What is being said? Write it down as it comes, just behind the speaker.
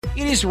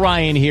It is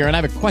Ryan here, and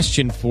I have a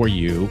question for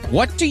you.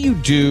 What do you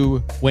do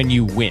when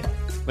you win?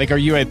 Like, are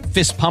you a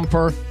fist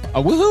pumper,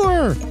 a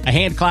woohooer, a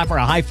hand clapper,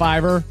 a high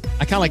fiver?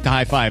 I kind of like the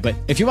high five, but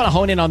if you want to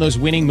hone in on those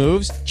winning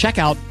moves, check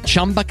out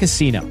Chumba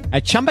Casino.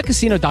 At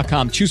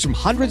ChumbaCasino.com, choose from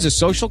hundreds of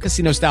social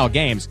casino-style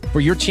games for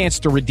your chance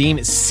to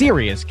redeem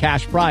serious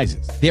cash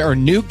prizes. There are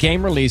new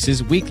game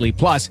releases weekly,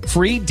 plus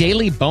free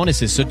daily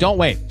bonuses. So don't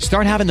wait.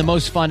 Start having the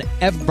most fun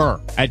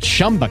ever at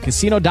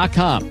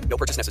ChumbaCasino.com. No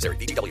purchase necessary.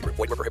 VGW. Void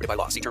where prohibited by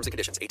law. See terms and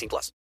conditions.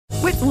 18+.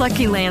 With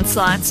Lucky Land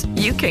Slots,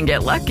 you can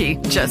get lucky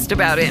just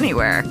about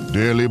anywhere.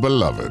 Dearly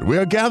beloved, we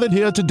are gathered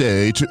here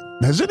today to...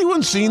 Has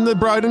anyone seen the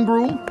bride and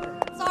groom?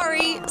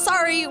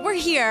 Sorry, we're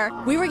here.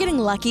 We were getting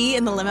lucky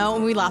in the limo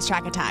and we lost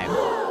track of time.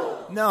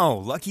 No,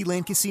 Lucky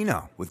Land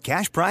Casino, with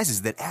cash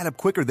prizes that add up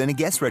quicker than a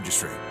guest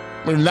registry.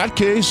 In that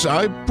case,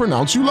 I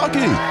pronounce you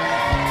lucky.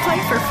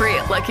 Play for free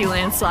at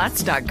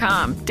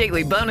LuckyLandSlots.com.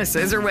 Daily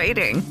bonuses are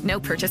waiting. No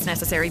purchase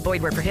necessary.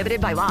 Void where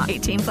prohibited by law.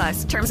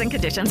 18+. Terms and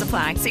conditions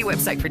apply. See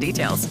website for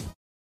details.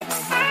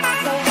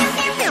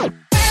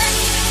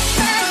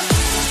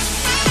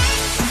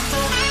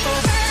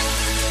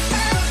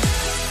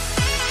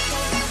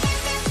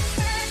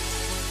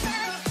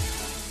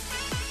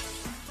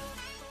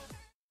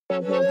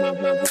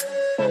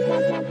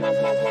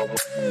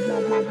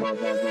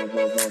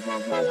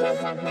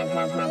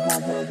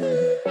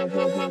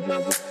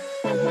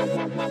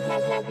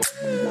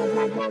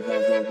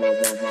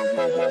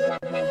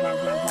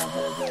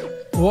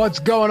 What's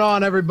going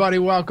on, everybody?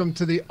 Welcome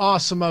to the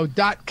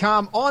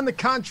Awesemo.com on the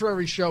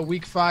Contrary Show,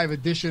 Week 5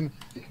 edition.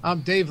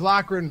 I'm Dave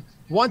Loughran,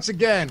 once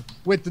again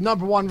with the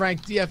number one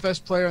ranked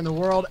DFS player in the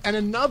world and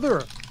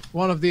another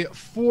one of the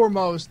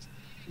foremost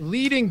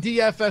leading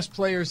DFS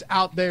players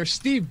out there,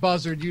 Steve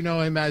Buzzard. You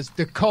know him as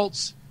the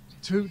Colts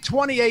to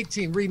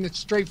 2018, reading it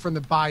straight from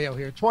the bio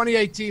here.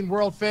 2018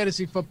 World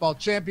Fantasy Football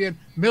Champion,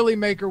 Millie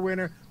Maker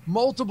winner,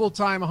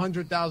 multiple-time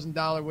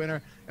 $100,000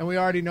 winner, and we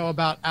already know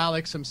about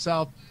Alex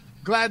himself.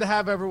 Glad to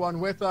have everyone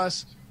with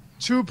us.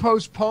 2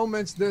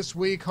 postponements this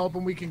week,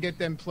 hoping we can get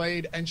them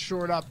played and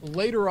shored up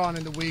later on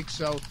in the week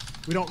so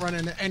we don't run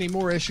into any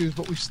more issues,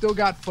 but we've still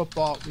got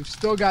football. We've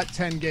still got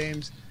 10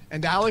 games.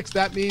 And Alex,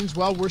 that means,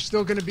 well, we're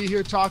still going to be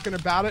here talking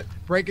about it,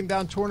 breaking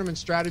down tournament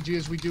strategy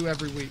as we do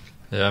every week.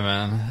 Yeah,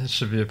 man, it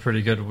should be a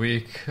pretty good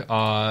week. We've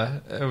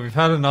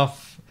had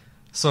enough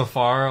so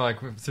far,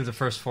 like through the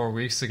first 4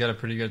 weeks, to get a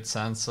pretty good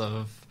sense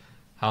of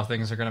how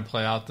things are going to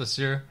play out this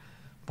year.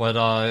 But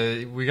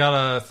we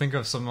gotta think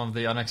of some of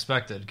the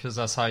unexpected, because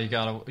that's how you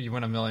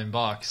win $1 million.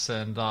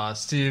 And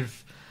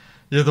Steve,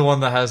 you're the one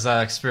that has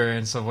that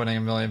experience of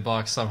winning $1 million.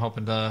 I'm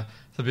hoping to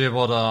be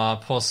able to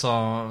pull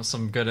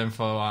some good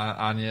info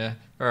on you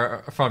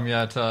or from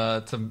you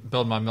to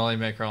build my Millie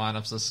Maker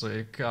lineups this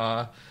week.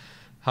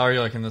 How are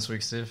you looking this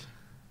week, Steve?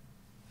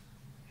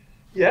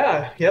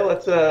 Yeah.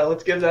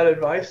 Let's give that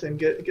advice and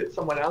get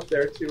someone out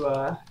there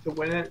to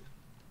win it.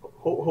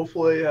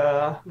 Hopefully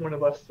one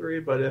of us three,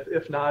 but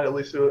if not, at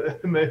least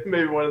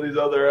maybe one of these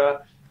other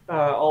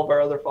all of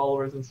our other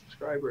followers and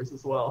subscribers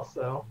as well.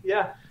 So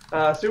yeah.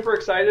 Super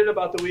excited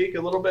about the week.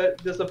 A little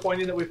bit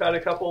disappointing that we've had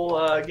a couple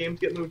games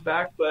get moved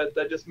back, but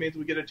that just means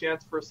we get a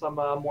chance for some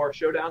more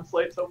showdown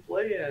slates,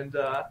 hopefully. And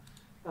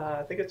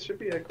I think it should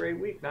be a great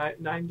week.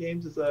 Nine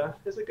games is a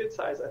good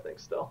size, I think,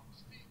 still.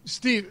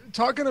 Steve,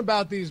 talking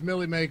about these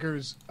Millie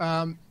Makers,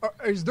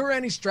 is there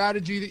any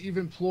strategy that you've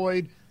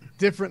employed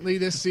differently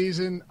this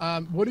season?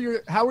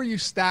 How are you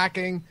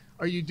stacking?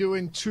 Are you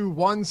doing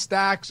 2-1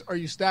 stacks? Are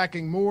you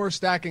stacking more,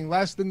 stacking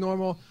less than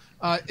normal?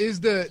 Is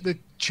the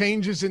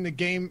changes in the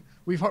game,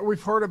 we've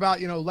heard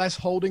about, less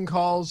holding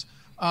calls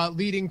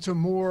leading to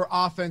more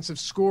offensive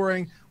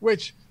scoring,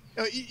 which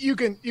you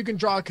can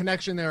draw a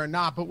connection there or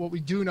not, but what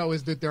we do know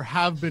is that there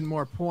have been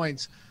more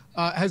points.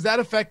 Has that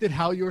affected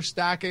how you're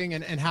stacking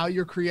and how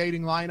you're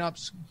creating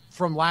lineups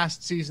from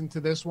last season to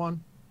this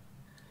one?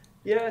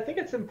 Yeah, I think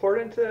it's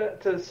important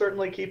to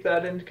certainly keep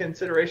that into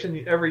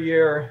consideration. Every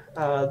year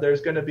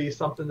there's going to be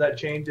something that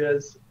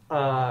changes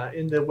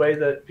in the way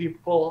that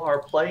people are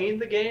playing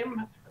the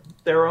game,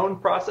 their own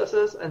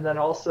processes, and then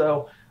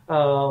also,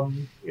 how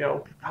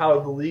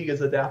the league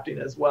is adapting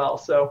as well.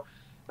 So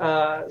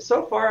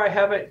far I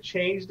haven't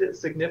changed it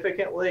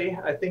significantly.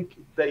 I think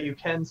that you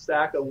can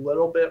stack a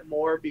little bit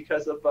more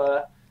because of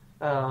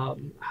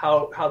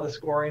how the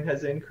scoring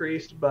has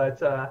increased,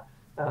 but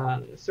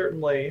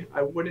certainly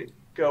I wouldn't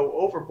go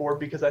overboard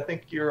because I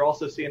think you're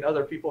also seeing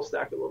other people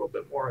stack a little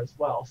bit more as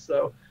well.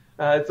 So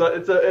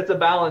it's a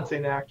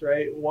balancing act,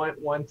 right?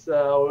 Once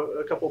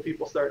a couple of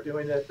people start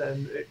doing it,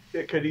 then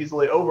it could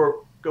easily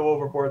go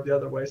overboard the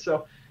other way.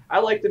 So I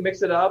like to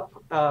mix it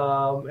up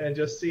and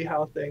just see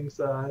how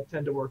things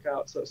tend to work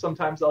out. So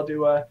sometimes I'll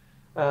do a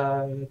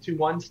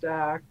 2-1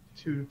 stack,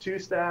 2-2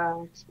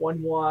 stacks,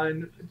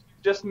 1-1,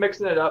 just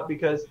mixing it up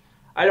because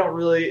I don't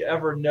really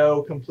ever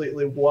know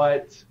completely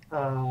what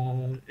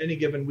any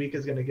given week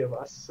is going to give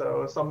us.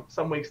 So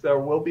some weeks there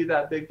will be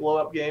that big blow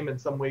up game, and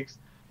some weeks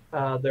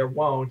there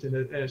won't, and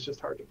it's just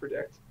hard to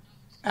predict.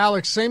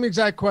 Alex, same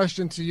exact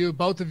question to you.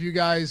 Both of you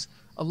guys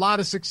a lot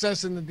of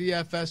success in the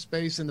DFS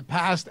space in the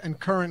past and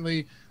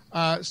currently.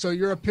 So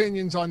your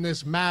opinions on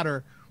this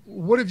matter.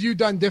 What have you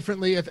done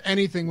differently, if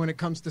anything, when it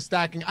comes to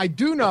stacking? I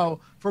do know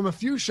from a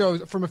few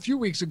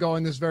weeks ago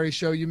in this very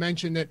show, you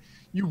mentioned that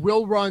you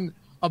will run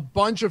a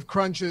bunch of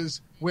crunches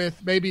with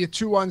maybe a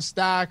 2-1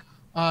 stack,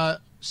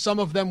 some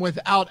of them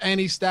without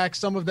any stack,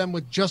 some of them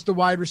with just a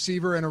wide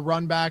receiver and a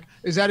run back.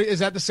 Is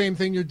that the same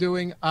thing you're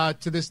doing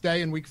to this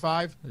day in week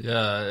 5?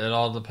 Yeah, it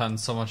all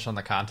depends so much on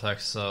the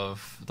context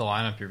of the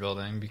lineup you're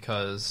building,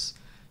 because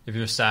if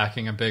you're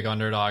stacking a big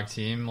underdog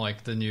team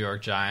like the New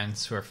York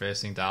Giants who are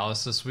facing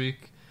Dallas this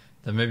week,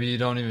 then maybe you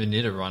don't even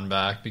need a run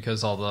back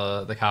because all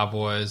the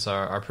Cowboys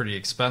are pretty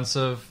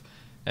expensive.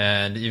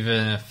 And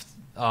even if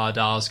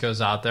Dallas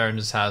goes out there and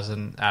just has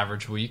an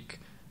average week,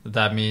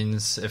 that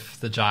means if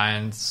the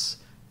Giants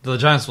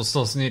will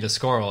still need to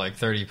score like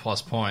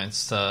 30-plus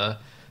points to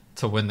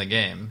win the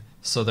game.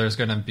 So there's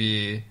going to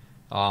be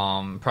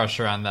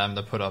pressure on them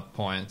to put up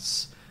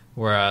points.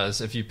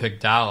 Whereas if you pick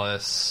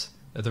Dallas,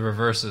 the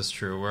reverse is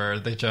true, where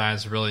the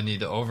Giants really need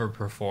to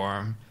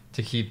overperform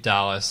to keep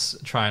Dallas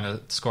trying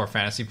to score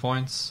fantasy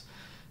points.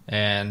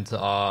 And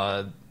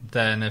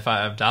then if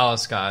I have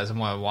Dallas guys, I'm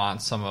going to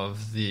want some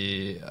of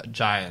the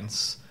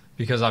Giants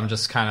because I'm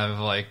just kind of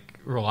like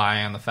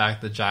relying on the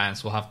fact that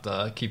Giants will have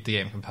to keep the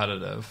game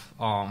competitive.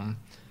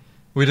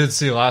 We did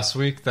see last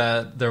week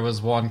that there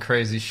was one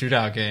crazy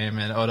shootout game,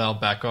 and Odell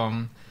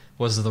Beckham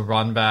was the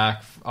run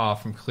back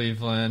from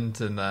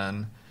Cleveland, and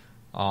then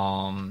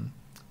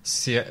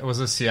was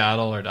it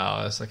Seattle or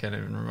Dallas? I can't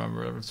even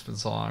remember. It's been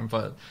so long,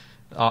 but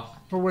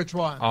for which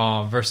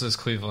one? Versus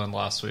Cleveland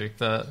last week.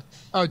 Dallas.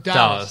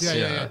 Dallas.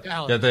 Dallas.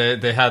 Yeah,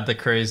 they had the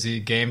crazy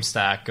game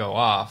stack go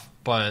off,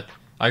 but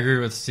I agree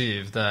with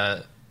Steve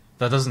that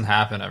doesn't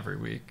happen every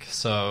week.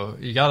 So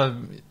you gotta.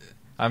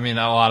 I mean,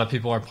 a lot of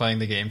people are playing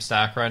the game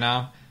stack right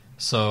now,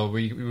 so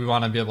we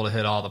want to be able to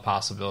hit all the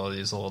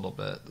possibilities a little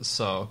bit.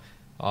 So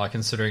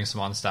considering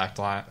some unstacked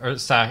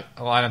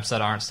lineups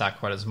that aren't stacked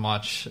quite as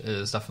much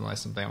is definitely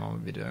something I'm going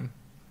to be doing.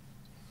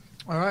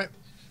 All right.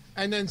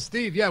 And then,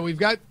 Steve, we've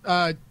got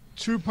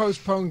 2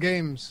 postponed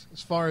games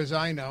as far as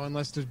I know,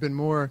 unless there's been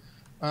more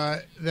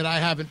that I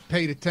haven't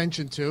paid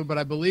attention to. But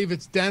I believe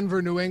it's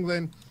Denver, New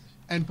England,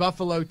 and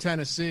Buffalo,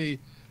 Tennessee.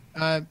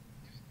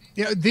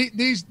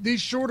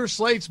 These shorter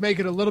slates make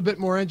it a little bit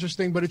more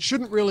interesting, but it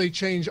shouldn't really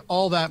change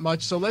all that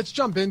much. So let's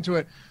jump into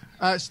it.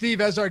 Steve,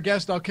 as our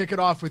guest, I'll kick it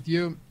off with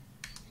you.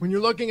 When you're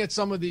looking at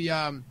some of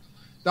the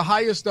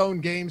highest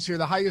owned games here,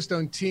 the highest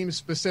owned teams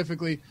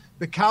specifically,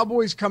 the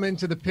Cowboys come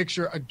into the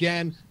picture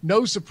again.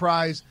 No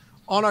surprise.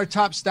 On our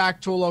top stack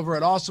tool over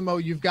at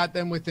Awesemo, you've got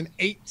them with an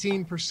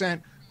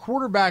 18%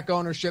 quarterback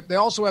ownership. They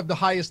also have the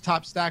highest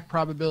top stack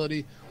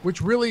probability,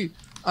 which really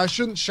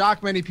shouldn't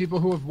shock many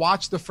people who have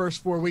watched the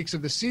first 4 weeks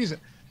of the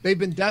season. They've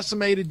been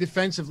decimated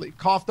defensively,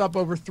 coughed up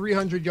over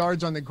 300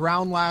 yards on the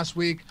ground last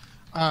week.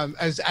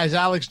 As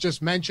Alex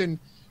just mentioned,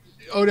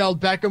 Odell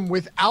Beckham,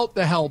 without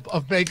the help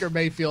of Baker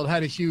Mayfield,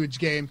 had a huge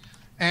game.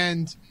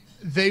 And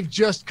they've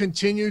just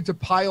continued to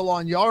pile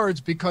on yards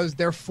because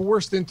they're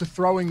forced into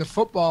throwing the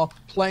football,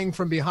 playing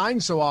from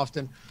behind so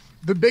often.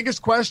 The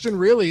biggest question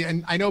really,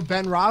 and I know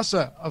Ben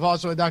Rasa of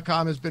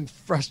Awesemo.com has been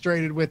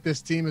frustrated with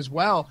this team as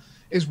well,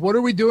 is what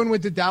are we doing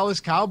with the Dallas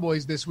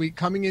Cowboys this week,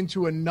 coming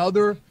into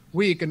another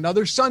week,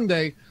 another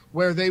Sunday,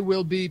 where they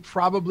will be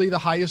probably the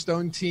highest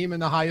owned team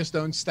and the highest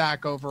owned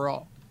stack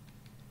overall?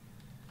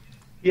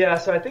 Yeah,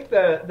 so I think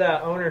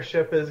that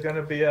ownership is going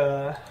to be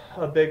a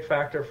big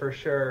factor for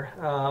sure.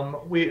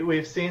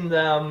 We've seen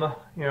them,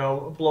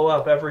 blow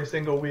up every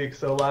single week.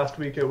 So last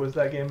week it was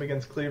that game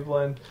against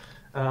Cleveland.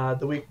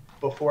 The week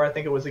before, I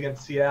think it was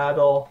against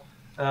Seattle,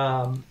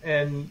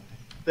 and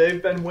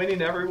they've been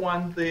winning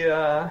everyone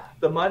the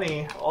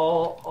money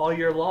all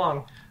year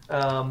long.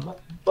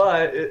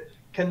 But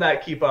can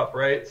that keep up,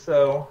 right?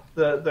 So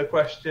the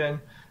question.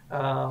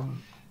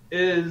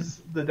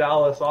 Is the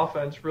Dallas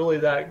offense really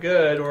that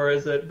good, or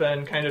has it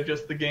been kind of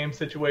just the game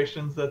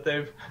situations that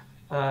they've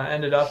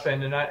ended up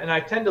in? And I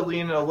tend to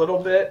lean a little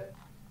bit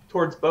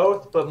towards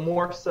both, but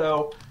more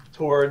so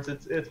towards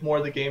it's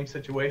more the game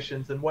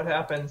situations and what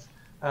happens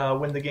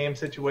when the game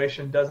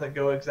situation doesn't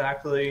go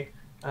exactly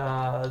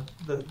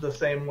the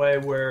same way,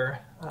 where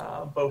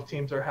both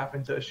teams are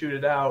having to shoot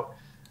it out.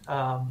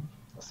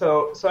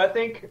 So I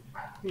think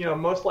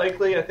most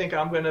likely I think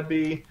I'm going to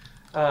be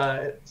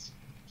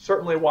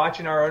certainly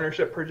watching our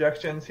ownership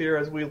projections here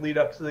as we lead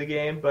up to the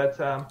game. But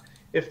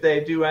if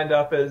they do end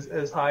up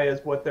as high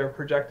as what they're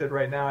projected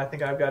right now, I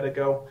think I've got to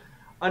go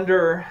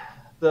under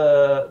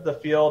the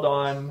field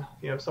on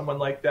someone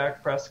like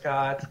Dak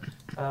Prescott,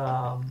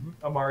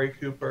 Amari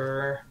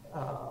Cooper,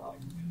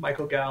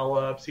 Michael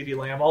Gallup, CeeDee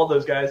Lamb, all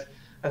those guys.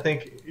 I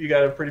think you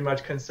got to pretty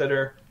much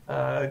consider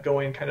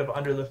going kind of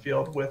under the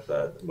field with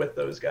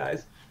those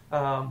guys.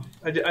 I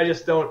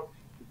just don't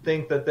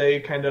think that they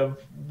kind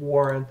of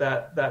warrant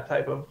that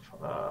type of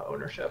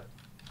ownership.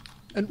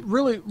 And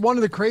really, one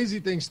of the crazy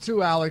things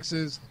too, Alex,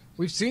 is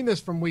we've seen this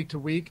from week to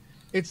week.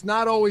 It's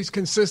not always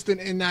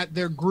consistent in that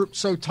they're grouped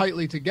so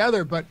tightly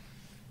together, but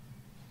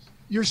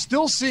you're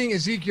still seeing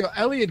Ezekiel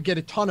Elliott get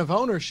a ton of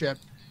ownership,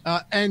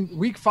 and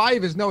week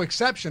 5 is no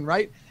exception,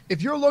 right?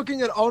 If you're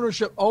looking at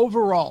ownership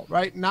overall,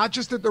 right, not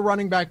just at the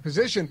running back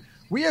position,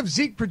 we have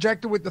Zeke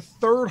projected with the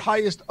 3rd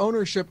highest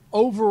ownership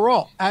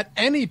overall at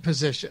any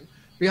position,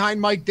 behind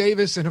Mike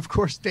Davis and, of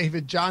course,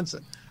 David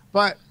Johnson.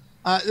 But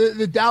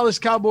the Dallas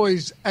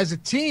Cowboys as a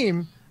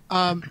team,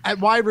 at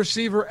wide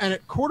receiver and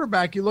at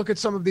quarterback, you look at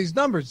some of these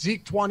numbers.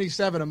 Zeke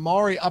 27,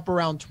 Amari up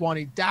around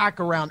 20, Dak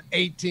around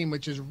 18,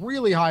 which is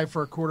really high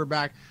for a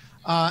quarterback,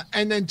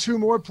 and then 2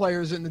 more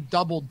players in the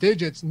double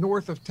digits,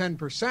 north of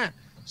 10%.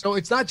 So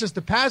it's not just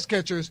the pass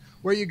catchers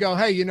where you go,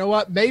 hey, you know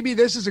what? Maybe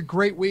this is a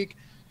great week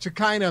to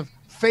kind of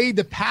fade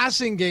the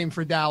passing game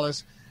for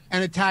Dallas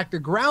and attack the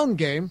ground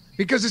game,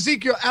 because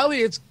Ezekiel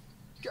Elliott's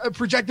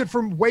projected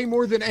for way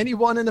more than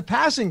anyone in the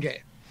passing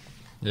game.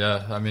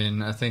 Yeah, I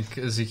mean, I think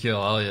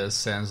Ezekiel Elliott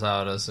stands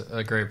out as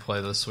a great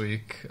play this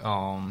week.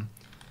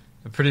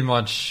 Pretty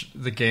much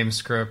the game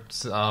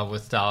script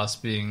with Dallas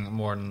being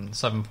more than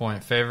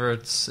 7-point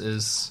favorites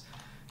is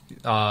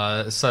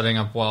setting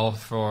up well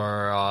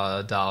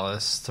for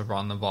Dallas to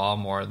run the ball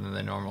more than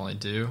they normally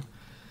do.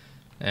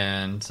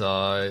 And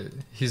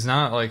he's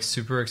not like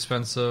super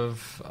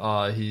expensive.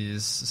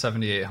 He's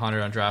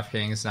 $7,800 on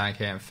Draftkings,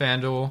 $9K on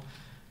Fanduel.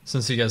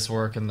 Since he gets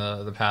work in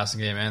the passing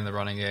game and the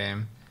running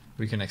game,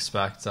 we can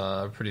expect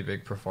a pretty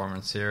big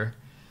performance here.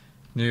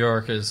 New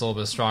York is a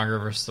little bit stronger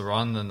versus the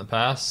run than the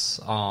pass.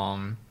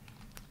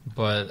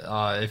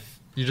 But if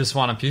you just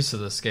want a piece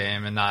of this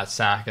game and not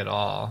sack at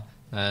all,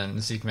 then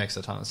Zeke makes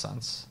a ton of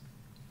sense.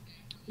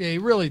 Yeah, he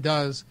really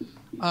does.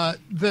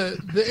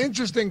 The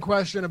interesting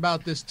question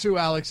about this too,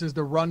 Alex, is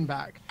the run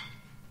back.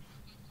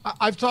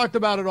 I've talked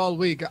about it all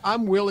week.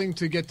 I'm willing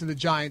to get to the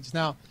Giants.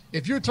 Now,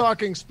 if you're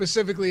talking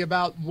specifically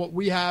about what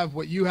we have,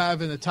 what you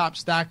have in the top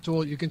stack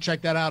tool, you can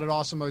check that out at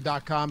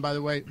awesomeo.com, by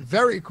the way.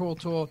 Very cool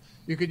tool.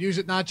 You could use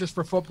it not just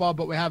for football,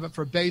 but we have it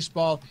for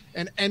baseball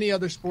and any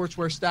other sports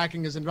where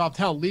stacking is involved.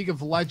 Hell, League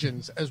of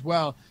Legends as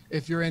well,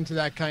 if you're into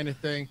that kind of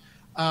thing.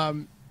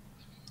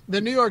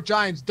 The New York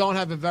Giants don't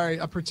have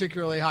a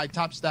particularly high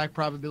top stack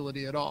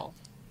probability at all.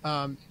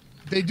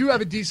 They do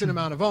have a decent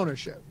amount of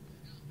ownership.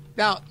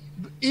 Now,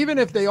 even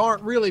if they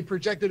aren't really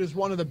projected as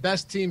one of the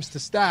best teams to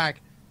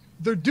stack,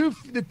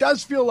 it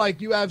does feel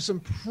like you have some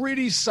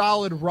pretty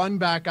solid run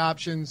back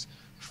options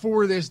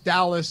for this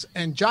Dallas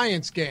and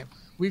Giants game.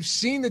 We've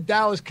seen the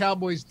Dallas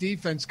Cowboys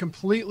defense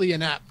completely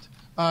inept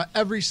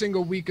every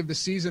single week of the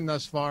season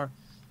thus far.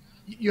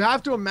 You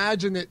have to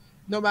imagine that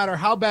no matter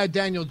how bad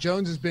Daniel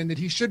Jones has been, that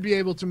he should be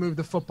able to move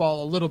the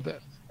football a little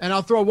bit. And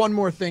I'll throw one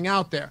more thing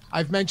out there.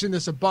 I've mentioned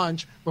this a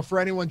bunch, but for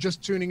anyone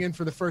just tuning in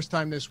for the first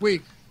time this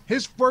week,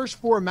 his first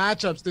 4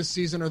 matchups this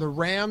season are the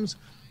Rams,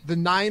 the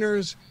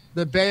Niners,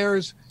 the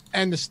Bears,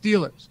 and the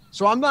Steelers.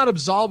 So I'm not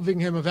absolving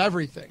him of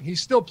everything. He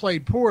still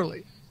played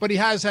poorly, but he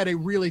has had a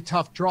really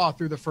tough draw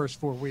through the first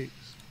 4 weeks.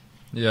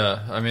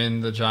 Yeah, I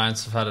mean, the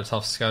Giants have had a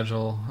tough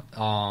schedule.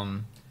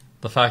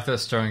 The fact that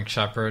Sterling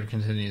Shepard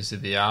continues to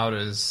be out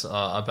is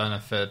a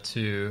benefit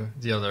to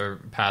the other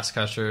pass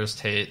catchers,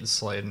 Tate,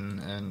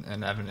 Slayton,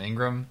 and Evan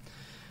Ingram.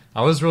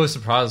 I was really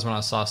surprised when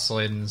I saw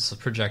Slayton's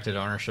projected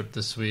ownership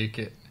this week.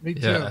 Me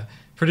too. Yeah,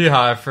 pretty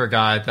high for a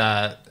guy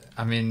that,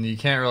 I mean, you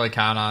can't really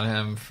count on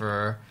him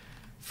for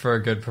a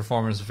good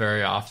performance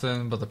very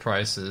often, but the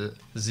price is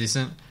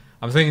decent.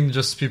 I'm thinking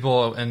just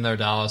people in their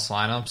Dallas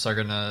lineups are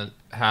going to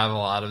have a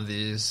lot of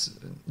these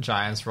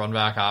Giants run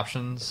back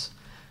options.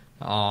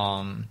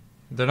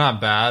 They're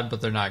not bad, but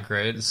they're not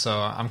great. So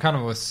I'm kind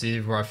of with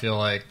Steve where I feel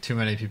like too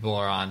many people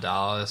are on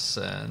Dallas,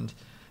 and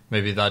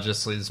maybe that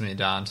just leads me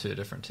down to a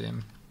different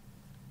team.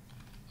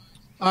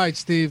 All right,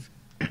 Steve.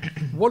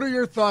 What are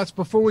your thoughts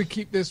before we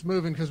keep this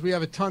moving? Because we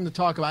have a ton to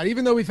talk about.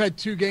 Even though we've had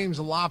 2 games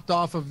lopped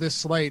off of this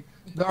slate,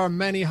 there are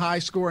many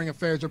high-scoring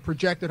affairs or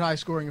projected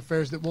high-scoring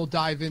affairs that we'll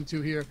dive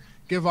into here,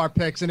 give our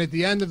picks, and at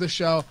the end of the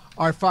show,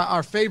 our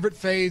favorite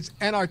fades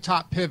and our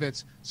top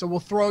pivots. So we'll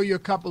throw you a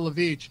couple of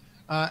each,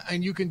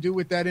 and you can do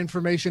with that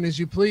information as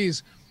you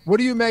please. What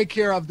do you make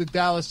here of the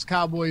Dallas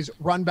Cowboys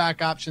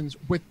run-back options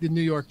with the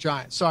New York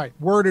Giants? Sorry,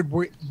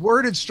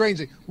 worded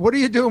strangely. What are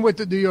you doing with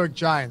the New York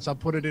Giants? I'll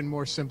put it in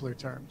more simpler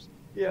terms.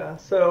 Yeah,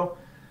 so,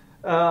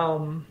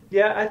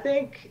 I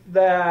think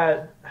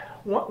that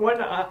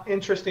one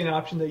interesting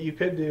option that you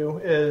could do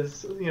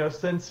is,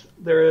 since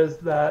there is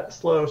that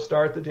slow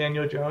start that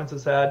Daniel Jones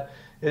has had,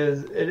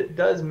 is it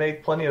does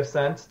make plenty of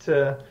sense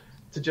to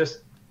just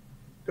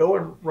go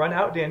and run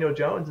out Daniel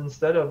Jones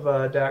instead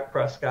of Dak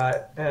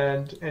Prescott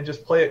and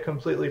just play it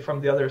completely from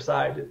the other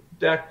side.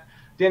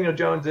 Daniel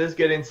Jones is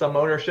getting some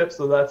ownership,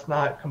 so that's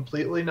not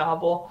completely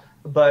novel,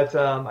 but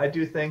I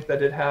do think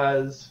that it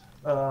has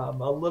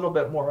a little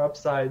bit more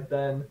upside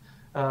than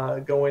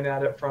going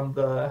at it from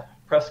the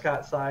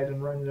Prescott side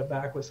and running it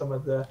back with some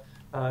of the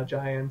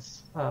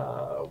Giants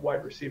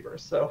wide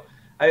receivers. So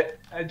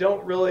I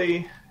don't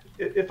really,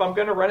 if I'm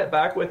going to run it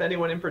back with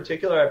anyone in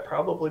particular, I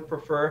probably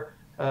prefer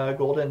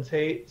Golden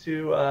Tate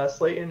to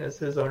Slayton, as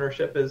his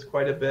ownership is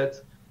quite a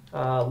bit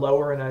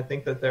lower, and I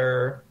think that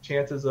their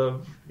chances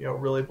of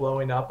really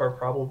blowing up are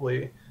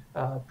probably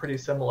pretty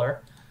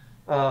similar.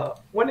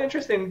 One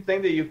interesting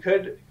thing that you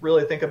could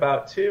really think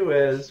about too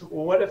is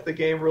what if the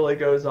game really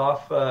goes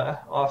off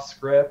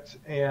script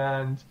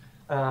and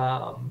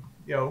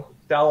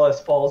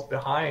Dallas falls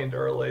behind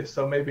early,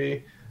 so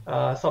maybe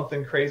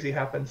something crazy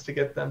happens to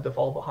get them to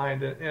fall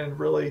behind, and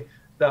really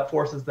that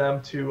forces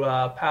them to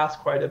pass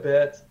quite a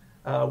bit.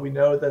 We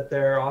know that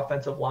their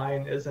offensive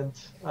line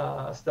isn't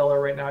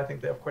stellar right now. I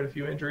think they have quite a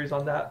few injuries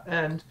on that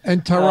end.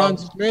 And Tyron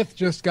Smith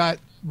just got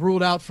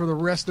ruled out for the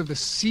rest of the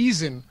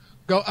season,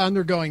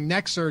 undergoing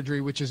neck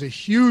surgery, which is a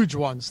huge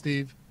one,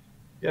 Steve.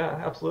 Yeah,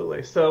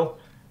 absolutely. So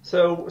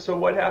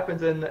what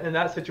happens in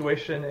that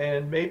situation,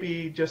 and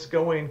maybe just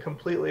going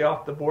completely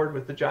off the board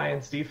with the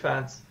Giants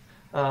defense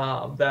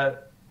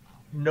that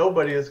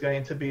nobody is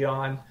going to be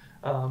on,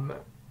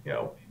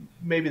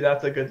 maybe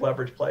that's a good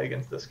leverage play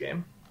against this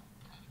game.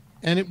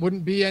 And it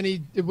wouldn't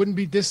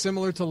be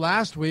dissimilar to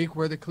last week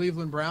where the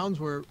Cleveland Browns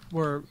were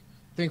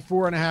I think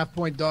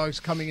 4.5-point dogs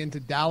coming into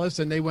Dallas,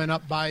 and they went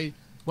up by,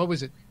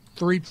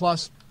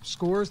 3+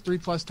 scores,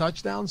 3+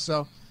 touchdowns.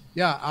 So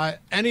yeah,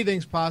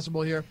 anything's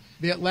possible here.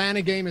 The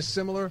Atlanta game is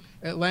similar.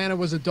 Atlanta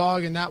was a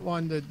dog in that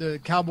one. The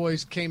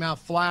Cowboys came out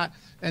flat,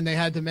 and they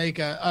had to make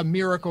a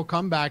miracle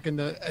comeback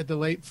at the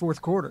late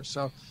fourth quarter.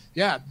 So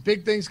yeah,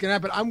 big things can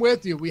happen. I'm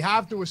with you. We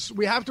have to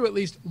at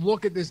least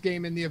look at this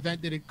game in the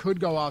event that it could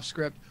go off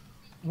script.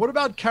 What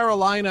about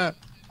Carolina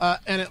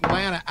and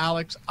Atlanta,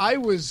 Alex? I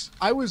was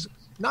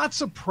not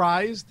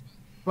surprised,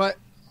 but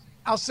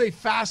I'll say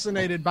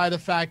fascinated by the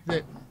fact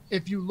that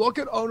if you look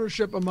at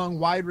ownership among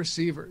wide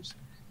receivers,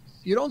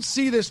 you don't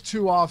see this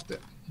too often.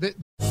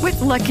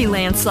 With Lucky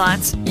Land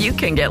Slots, you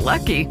can get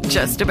lucky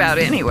just about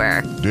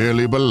anywhere.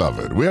 Dearly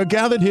beloved, we are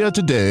gathered here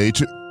today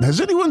to... Has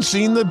anyone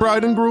seen the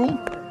bride and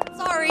groom?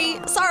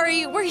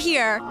 Sorry, we're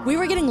here. We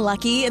were getting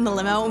lucky in the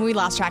limo and we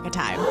lost track of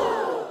time.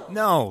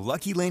 No,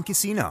 Lucky Land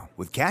Casino,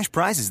 with cash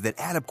prizes that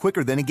add up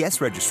quicker than a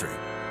guest registry.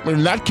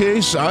 In that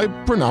case, I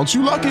pronounce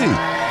you lucky.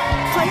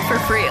 Play for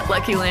free at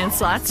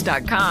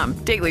LuckyLandSlots.com.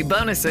 Daily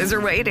bonuses are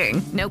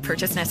waiting. No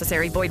purchase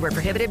necessary. Void where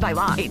prohibited by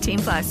law.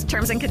 18+.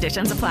 Terms and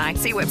conditions apply.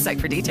 See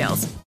website for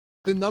details.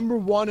 The number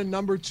 1 and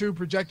number 2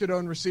 projected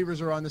owned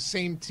receivers are on the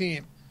same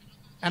team.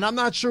 And I'm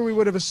not sure we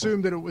would have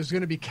assumed that it was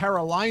going to be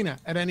Carolina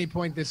at any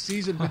point this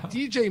season. But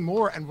DJ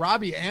Moore and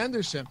Robbie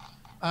Anderson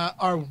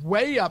are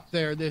way up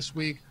there this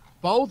week.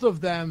 Both of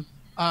them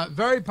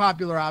very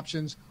popular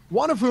options,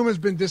 one of whom has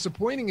been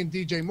disappointing in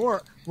DJ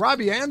Moore.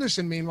 Robbie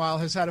Anderson, meanwhile,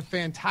 has had a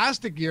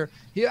fantastic year.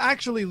 He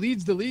actually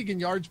leads the league in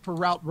yards per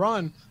route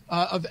run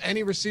of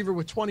any receiver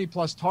with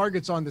 20-plus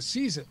targets on the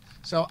season.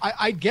 So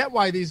I get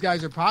why these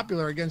guys are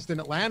popular against an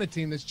Atlanta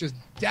team that's just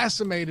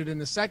decimated in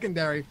the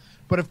secondary.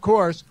 But, of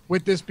course,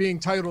 with this being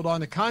titled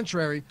On the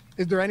Contrary,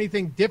 is there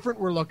anything different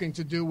we're looking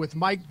to do with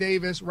Mike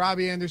Davis,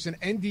 Robbie Anderson,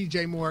 and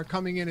DJ Moore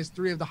coming in as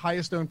 3 of the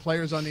highest-owned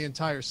players on the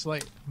entire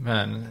slate?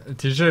 Man,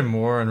 DJ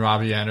Moore and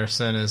Robbie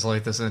Anderson is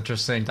like this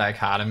interesting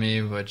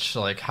dichotomy, which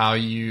like how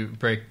you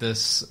break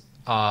this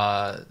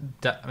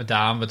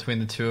down between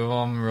the two of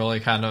them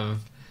really kind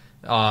of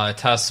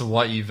tests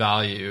what you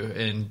value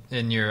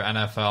in your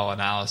NFL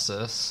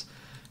analysis.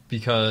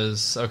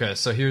 Because, okay,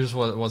 so here's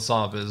what's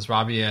up is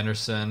Robbie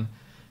Anderson,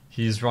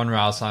 he's run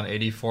routes on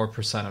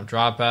 84% of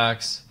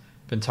dropbacks,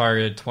 been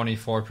targeted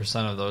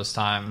 24% of those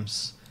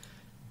times.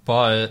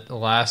 But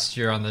last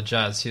year on the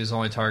Jets, he was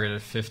only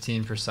targeted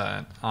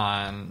 15%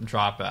 on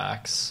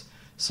dropbacks.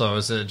 So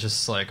is it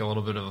just like a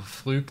little bit of a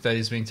fluke that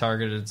he's being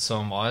targeted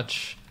so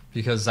much?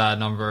 Because that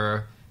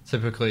number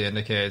typically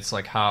indicates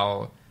like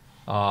how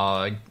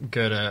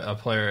good a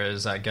player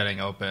is at getting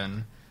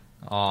open.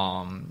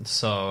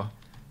 So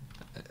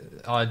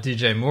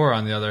DJ Moore,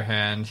 on the other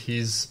hand,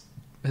 his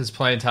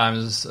playing time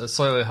is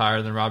slightly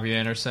higher than Robbie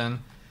Anderson.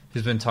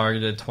 He's been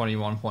targeted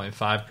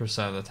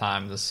 21.5% of the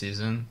time this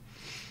season.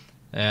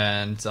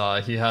 And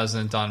he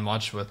hasn't done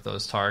much with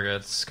those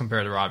targets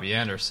compared to Robbie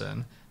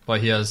Anderson.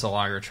 But he has a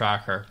longer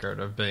track record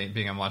of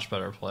being a much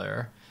better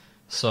player.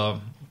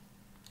 So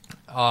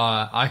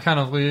I kind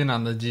of lean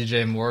on the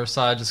DJ Moore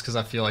side just because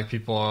I feel like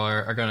people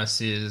are going to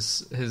see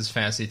his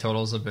fantasy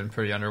totals have been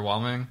pretty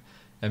underwhelming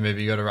and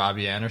maybe go to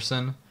Robbie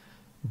Anderson.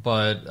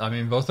 But I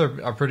mean, both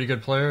are pretty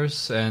good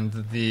players, and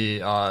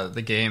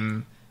the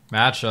game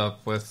matchup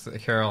with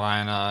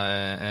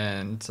Carolina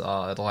and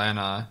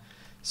Atlanta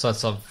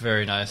sets up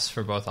very nice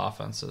for both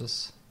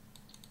offenses.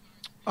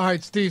 All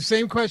right, Steve,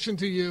 same question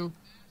to you.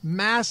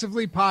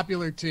 Massively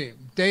popular team: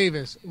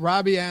 Davis,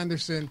 Robbie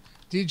Anderson,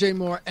 DJ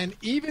Moore, and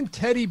even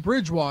Teddy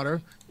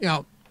Bridgewater. You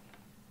know,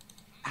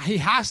 he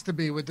has to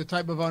be with the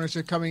type of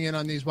ownership coming in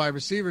on these wide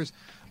receivers.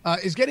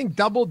 Is getting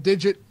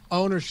double-digit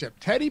ownership.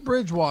 Teddy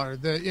Bridgewater,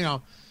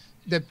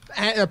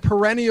 the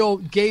perennial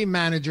game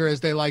manager,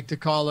 as they like to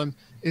call him,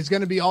 is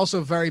going to be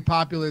also very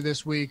popular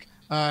this week.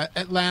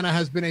 Atlanta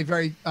has been a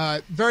very,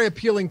 very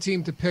appealing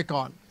team to pick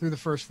on through the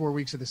first 4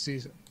 weeks of the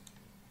season.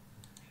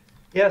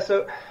 Yeah,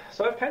 so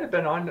I've kind of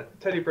been on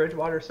Teddy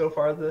Bridgewater so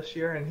far this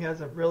year, and he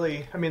hasn't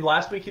really. I mean,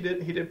 last week he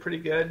did pretty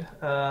good.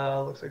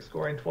 Looks like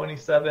scoring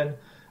 27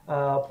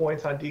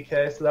 points on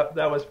DK, so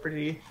that was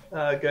pretty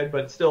good,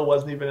 but it still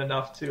wasn't even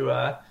enough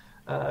to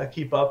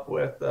keep up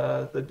with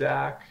the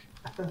Dak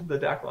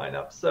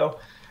lineup. So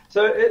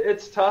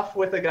it's tough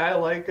with a guy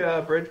like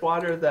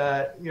Bridgewater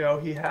that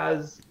he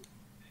has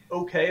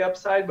okay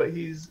upside, but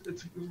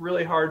it's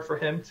really hard for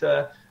him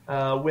to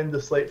win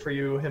the slate for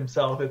you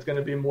himself. It's going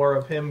to be more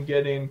of him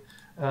getting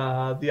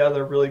the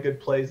other really good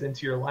plays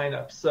into your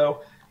lineup.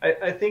 So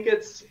I think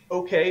it's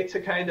okay to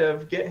kind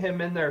of get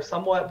him in there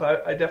somewhat,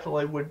 but I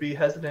definitely would be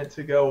hesitant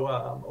to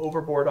go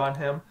overboard on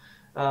him.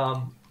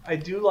 I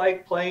do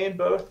like playing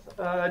both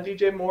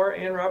DJ Moore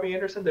and Robbie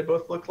Anderson. They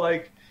both look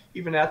like,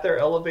 even at their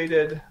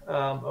elevated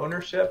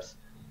ownerships,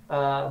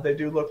 they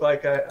do look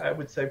like, I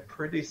would say,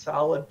 pretty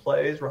solid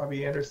plays.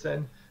 Robbie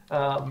Anderson,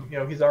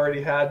 he's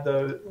already had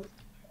those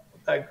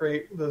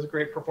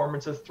great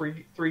performances,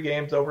 three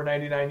games over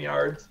 99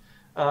 yards.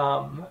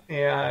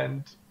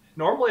 And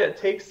normally it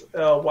takes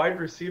a wide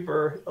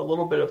receiver a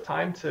little bit of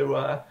time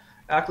to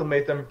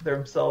acclimate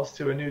themselves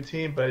to a new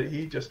team, but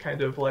he just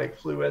kind of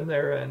flew in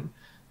there and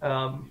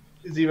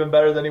is even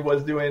better than he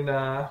was doing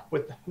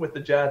with the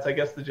Jets. I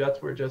guess the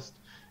Jets were just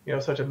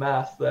such a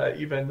mess that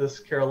even this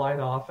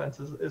Carolina offense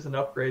is an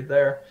upgrade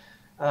there.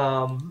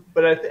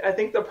 But I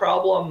think the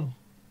problem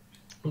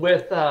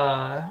with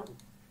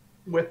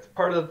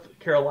part of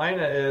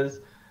Carolina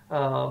is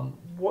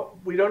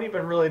we don't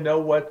even really know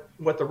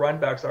what the run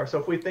backs are. So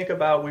if we think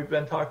about, we've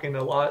been talking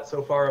a lot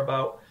so far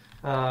about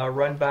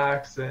run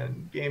backs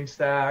and game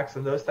stacks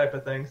and those type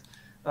of things.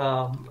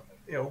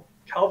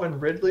 Calvin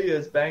Ridley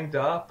is banged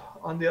up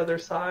on the other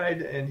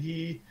side, and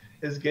he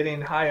is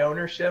getting high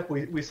ownership.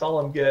 We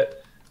saw him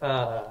get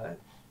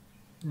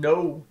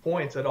no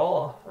points at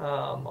all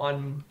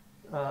on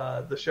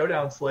the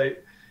showdown slate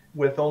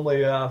with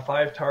only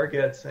 5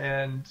 targets,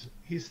 and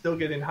he's still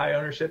getting high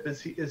ownership.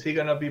 Is he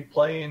going to be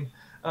playing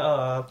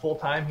full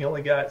time? He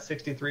only got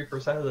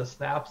 63% of the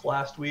snaps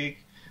last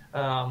week.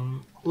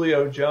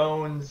 Julio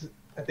Jones,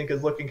 I think,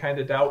 is looking kind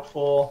of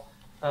doubtful.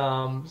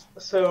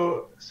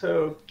 So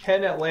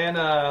can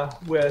Atlanta,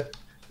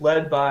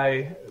 led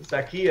by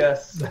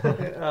Zacchaeus, is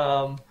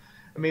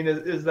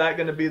that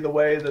going to be the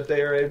way that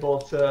they are able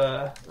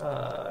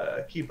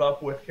to keep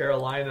up with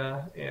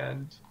Carolina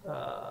and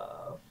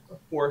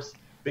force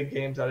big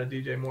games out of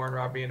DJ Moore and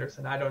Robbie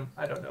Anderson? I don't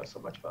know so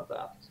much about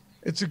that.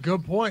 It's a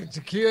good point.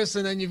 Zacchaeus,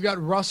 and then you've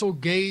got Russell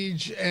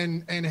Gage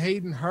and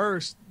Hayden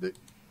Hurst.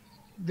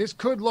 This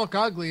could look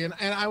ugly, and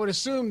I would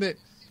assume that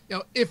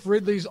if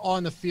Ridley's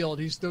on the field,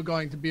 he's still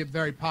going to be a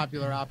very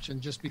popular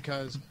option just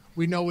because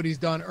we know what he's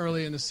done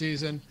early in the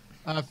season.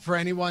 For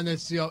anyone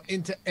that's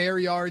into air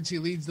yards, he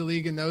leads the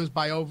league in those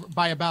by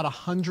about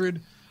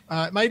 100.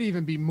 It might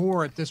even be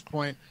more at this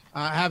point.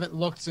 I haven't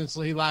looked since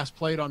he last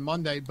played on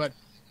Monday, but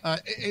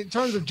in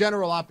terms of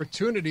general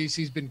opportunities,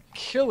 he's been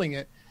killing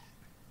it.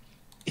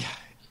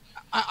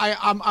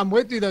 I'm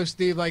with you though,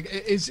 Steve.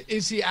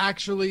 Is he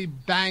actually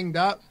banged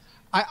up?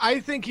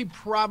 I think he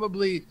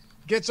probably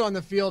gets on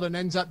the field and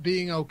ends up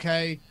being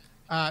okay.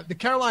 The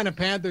Carolina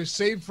Panthers,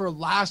 save for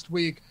last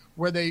week,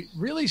 where they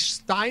really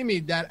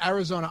stymied that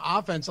Arizona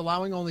offense,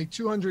 allowing only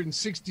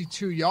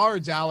 262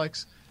 yards,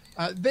 Alex,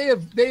 they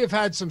have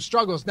had some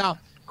struggles. Now,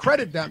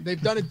 credit them.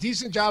 They've done a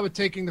decent job of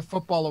taking the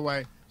football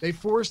away. They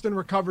forced and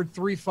recovered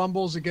 3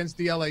 fumbles against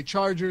the LA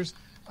Chargers.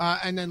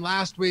 And then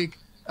last week,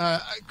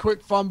 a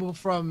quick fumble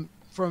from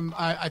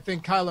I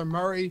think Kyler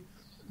Murray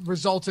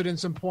resulted in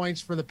some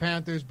points for the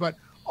Panthers. But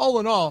all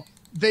in all,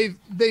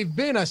 they've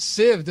been a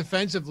sieve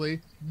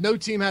defensively. No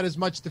team had as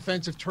much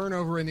defensive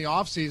turnover in the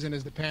offseason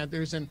as the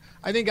Panthers. And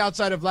I think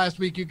outside of last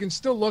week, you can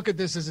still look at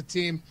this as a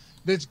team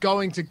that's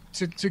going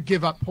to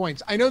give up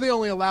points. I know they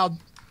only allowed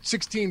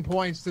 16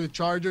 points to the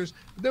Chargers,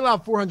 but they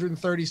allowed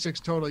 436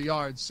 total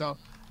yards. So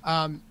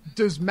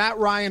does Matt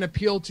Ryan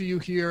appeal to you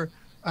here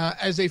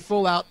as a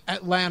full-out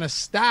Atlanta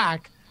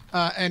stack?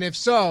 And if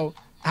so,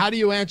 how do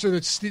you answer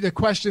the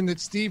question that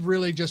Steve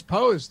really just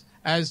posed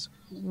as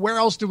where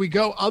else do we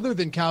go other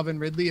than Calvin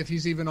Ridley if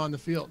he's even on the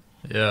field?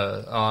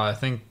 Yeah, I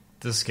think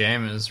this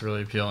game is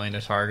really appealing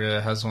to target.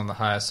 It has one of the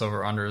highest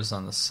over-unders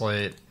on the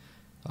slate.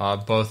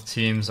 Both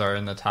teams are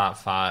in the top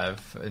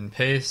 5 in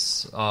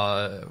pace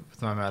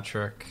with my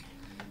metric,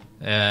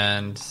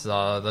 and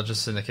that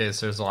just indicates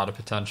there's a lot of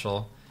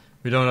potential.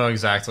 We don't know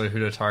exactly who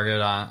to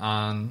target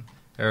on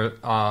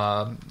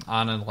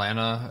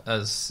Atlanta,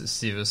 as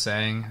Steve is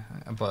saying,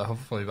 but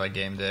hopefully by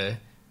game day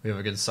we have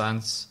a good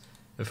sense.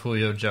 If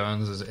Julio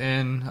Jones is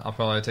in, I'll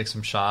probably take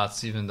some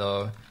shots, even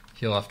though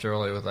he left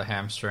early with a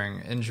hamstring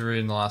injury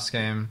in the last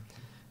game.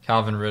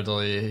 Calvin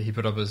Ridley, he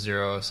put up a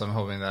 0, so I'm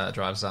hoping that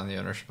drives down the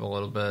ownership a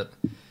little bit,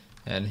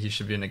 and he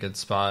should be in a good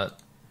spot.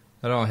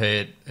 I don't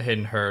hate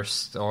Hayden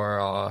Hurst,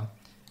 or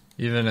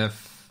even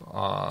if,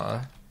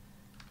 I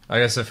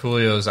guess if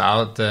Julio's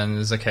out,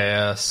 then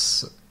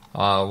Zacchaeus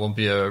will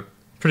be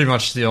pretty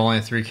much the only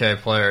 3K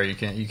player you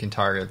can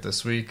target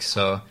this week,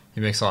 so he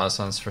makes a lot of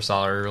sense for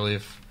salary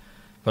relief.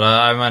 But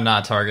I might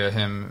not target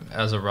him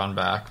as a run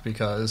back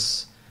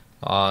because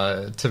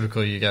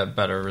typically you get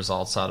better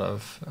results out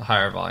of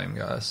higher volume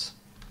guys.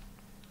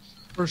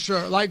 For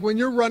sure. Like when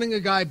you're running a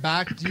guy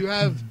back, do you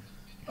have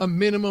a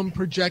minimum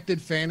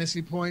projected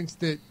fantasy points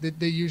that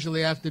they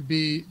usually have to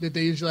be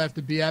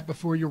at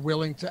before you're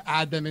willing to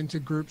add them into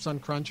groups on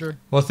Cruncher?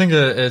 Well, I think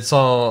it's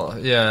all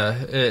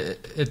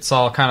it's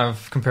all kind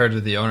of compared to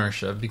the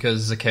ownership,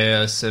 because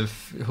Zacchaeus,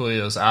 if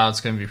Julio's out,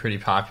 it's going to be pretty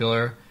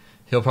popular.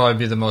 He'll probably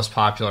be the most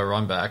popular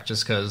run back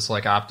just because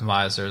like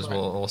optimizers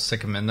will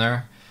stick him in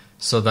there.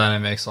 So then it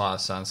makes a lot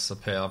of sense to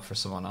pay up for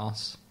someone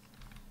else.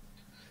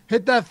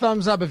 Hit that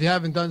thumbs up if you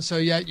haven't done so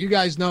yet. You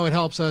guys know it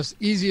helps us.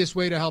 Easiest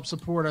way to help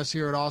support us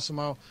here at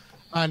Awesemo.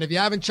 And if you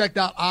haven't checked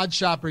out Odd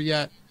Shopper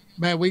yet,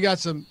 man, we got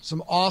some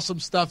awesome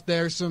stuff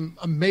there. Some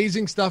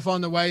amazing stuff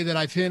on the way that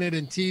I've hinted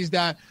and teased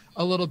at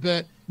a little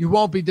bit. You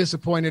won't be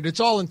disappointed. It's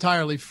all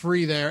entirely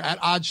free there at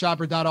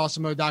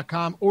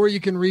oddshopper.awesemo.com, or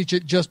you can reach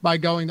it just by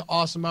going to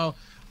Awesemo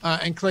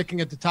and clicking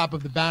at the top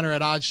of the banner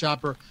at Odd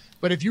Shopper.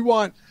 But if you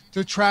want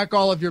to track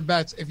all of your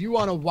bets, if you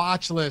want a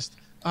watch list,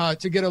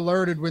 to get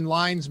alerted when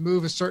lines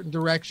move a certain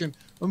direction.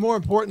 But more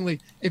importantly,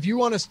 if you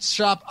want to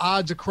shop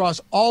odds across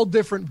all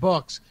different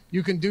books,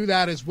 you can do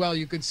that as well.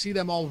 You can see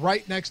them all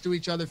right next to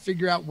each other,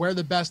 figure out where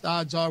the best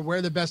odds are,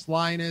 where the best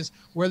line is,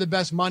 where the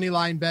best money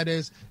line bet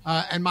is.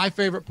 And my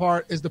favorite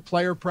part is the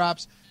player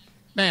props.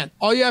 Man,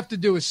 all you have to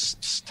do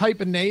is type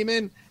a name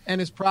in, and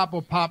his prop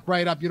will pop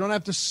right up. You don't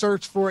have to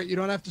search for it. You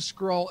don't have to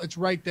scroll. It's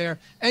right there.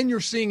 And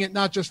you're seeing it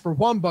not just for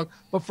one book,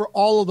 but for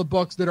all of the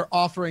books that are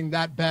offering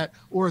that bet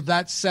or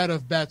that set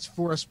of bets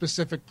for a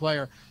specific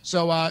player.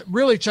 So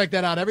really check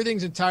that out.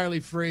 Everything's entirely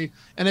free.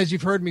 And as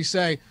you've heard me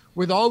say,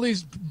 with all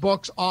these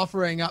books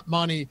offering up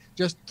money,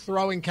 just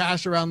throwing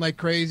cash around like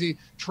crazy,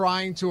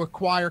 trying to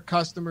acquire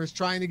customers,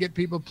 trying to get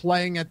people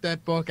playing at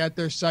that book, at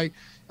their site,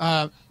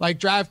 like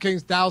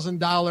DraftKings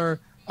 $1,000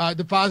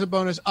 deposit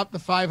bonus up to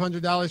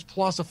 $500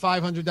 plus a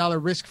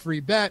 $500 risk-free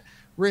bet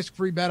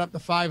up to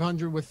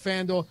 $500 with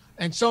Fanduel,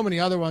 and so many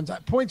other ones.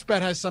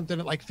 PointsBet has something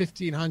at like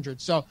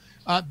 $1,500. So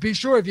be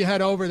sure if you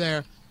head over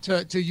there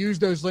to use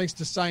those links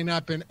to sign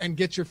up and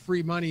get your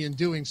free money in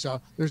doing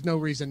so. There's no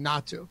reason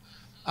not to.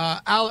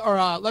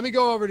 Let me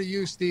go over to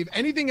you, Steve.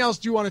 Anything else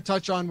do you want to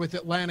touch on with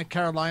Atlanta,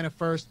 Carolina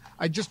first?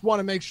 I just want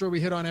to make sure we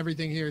hit on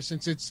everything here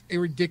since it's a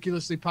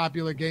ridiculously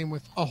popular game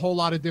with a whole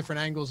lot of different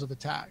angles of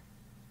attack.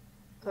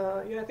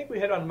 I think we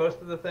hit on most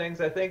of the things.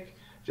 I think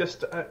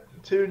just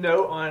to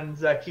note on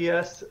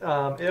Zacchaeus,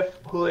 if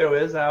Julio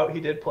is out,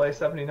 he did play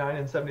 79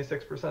 and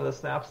 76% of the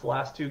snaps the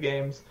last two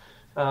games,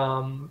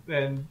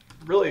 and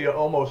really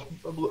almost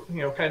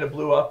kind of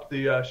blew up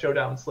the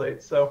showdown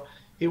slate. So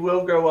he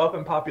will go up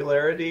in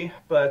popularity,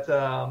 but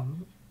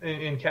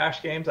in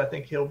cash games, I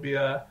think he'll be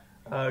a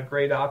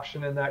great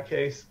option in that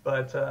case.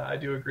 But I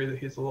do agree that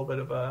he's a little bit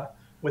of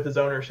with his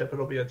ownership,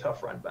 it'll be a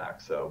tough run back.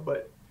 So,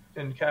 but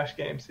in cash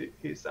games,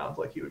 he sounds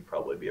like he would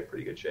probably be in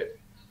pretty good shape.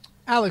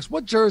 Alex,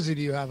 what jersey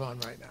do you have on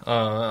right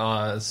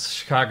now? It's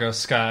Chicago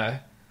Sky.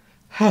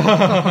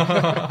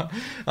 A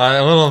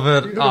little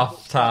bit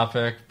off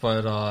topic,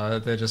 but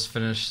they just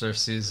finished their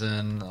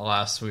season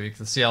last week.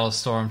 The Seattle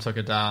Storm took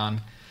it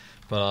down,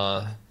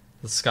 but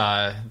the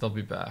Sky, they'll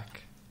be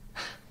back.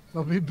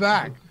 They'll be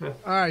back. All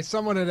right,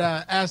 someone had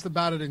asked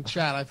about it in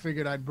chat. I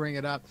figured I'd bring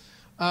it up.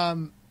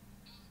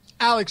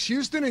 Alex,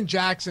 Houston and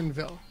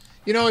Jacksonville.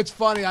 You know, it's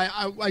funny.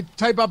 I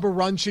type up a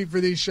run sheet for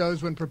these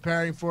shows when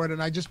preparing for it,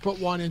 and I just put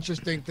one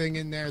interesting thing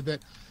in there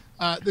that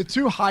the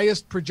two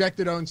highest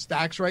projected owned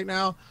stacks right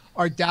now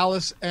are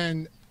Dallas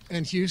and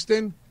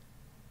Houston.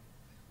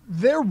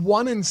 They're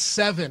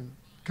 1-7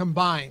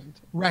 combined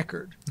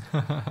record.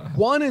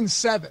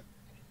 1-7.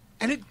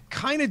 And it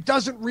kind of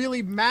doesn't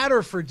really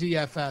matter for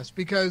DFS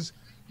because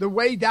the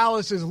way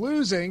Dallas is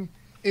losing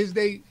is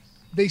they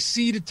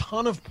cede a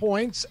ton of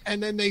points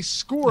and then they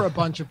score a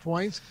bunch of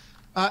points.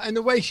 And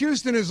the way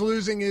Houston is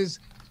losing is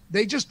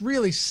they just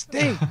really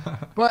stink.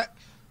 But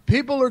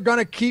people are going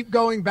to keep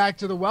going back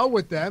to the well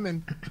with them,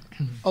 and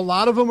a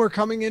lot of them are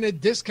coming in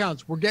at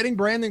discounts. We're getting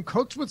Brandon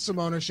Cooks with some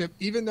ownership,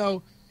 even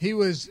though he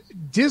was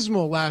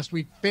dismal last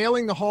week,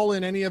 failing to haul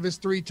in any of his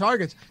 3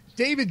 targets.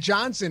 David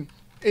Johnson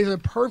is a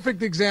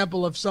perfect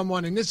example of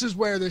someone, and this is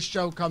where this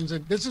show comes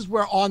in. This is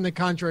where On the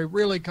Contrary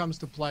really comes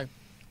to play.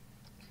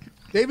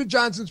 David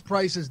Johnson's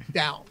price is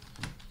down,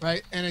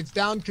 right? And it's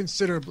down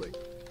considerably.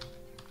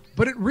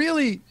 But it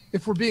really,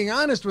 if we're being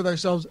honest with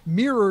ourselves,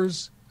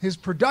 mirrors his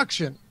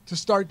production to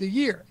start the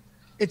year.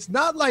 It's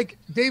not like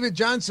David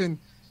Johnson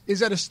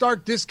is at a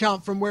stark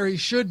discount from where he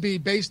should be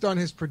based on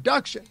his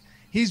production.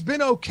 He's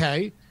been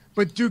okay,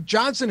 but Duke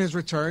Johnson has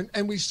returned,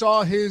 and we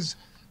saw his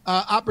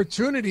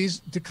opportunities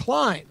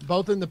decline,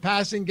 both in the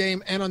passing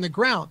game and on the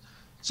ground.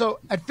 So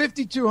at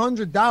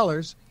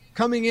 $5,200,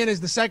 coming in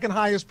as the second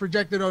highest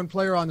projected owned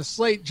player on the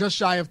slate, just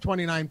shy of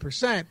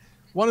 29%,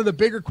 one of the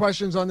bigger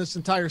questions on this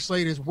entire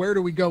slate is where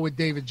do we go with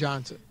David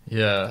Johnson?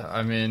 Yeah,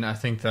 I mean, I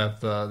think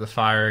that the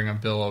firing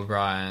of Bill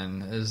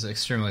O'Brien is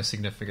extremely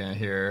significant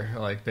here.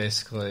 Like,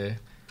 basically,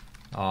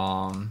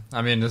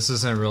 I mean, this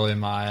isn't really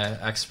my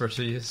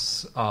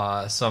expertise, so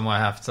I might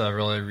have to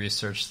really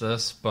research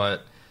this,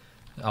 but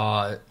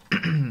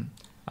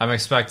I'm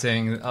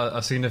expecting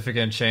a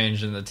significant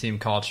change in the team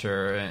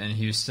culture in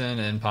Houston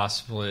and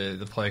possibly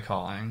the play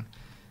calling.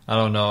 I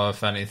don't know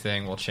if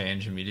anything will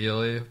change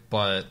immediately,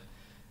 but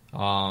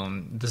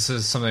this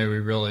is something we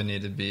really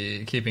need to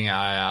be keeping an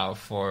eye out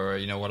for.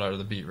 What are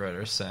the beat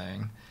writers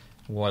saying?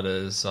 What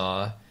is,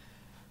 I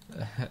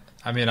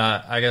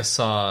guess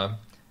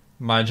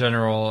my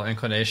general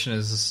inclination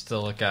is just to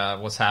look at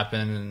what's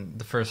happened in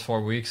the first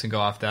 4 weeks and go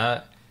off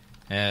that.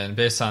 And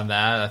based on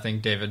that, I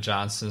think David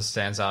Johnson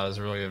stands out as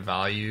a really good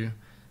value,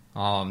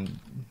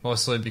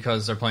 mostly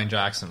because they're playing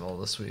Jacksonville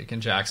this week. And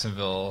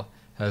Jacksonville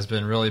has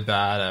been really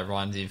bad at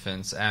run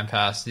defense and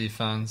pass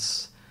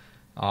defense.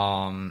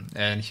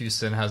 And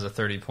Houston has a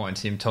 30-point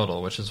team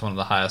total, which is one of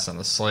the highest on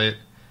the slate.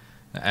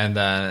 And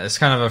then it's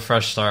kind of a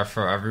fresh start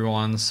for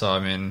everyone. So,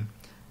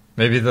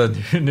 maybe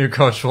the new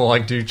coach will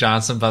like Duke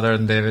Johnson better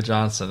than David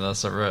Johnson.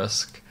 That's a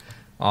risk.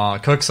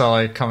 Cooks, I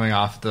like coming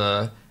off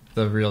the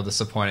real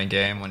disappointing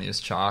game when he was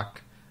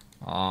chalk.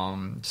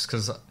 Just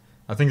because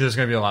I think there's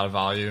going to be a lot of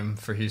volume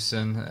for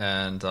Houston,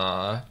 and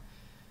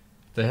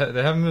they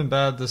haven't been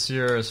bad this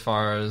year as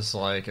far as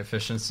like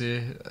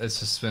efficiency. It's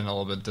just been a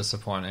little bit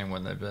disappointing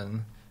when they've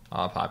been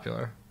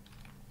popular.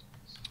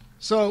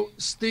 So,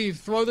 Steve,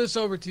 throw this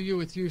over to you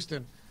with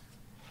Houston.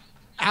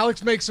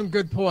 Alex makes some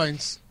good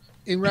points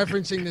in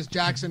referencing this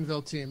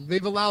Jacksonville team.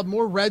 They've allowed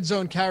more red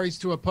zone carries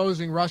to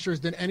opposing rushers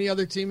than any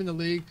other team in the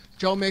league.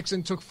 Joe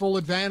Mixon took full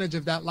advantage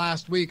of that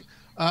last week,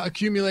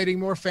 accumulating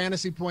more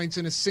fantasy points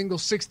in a single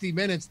 60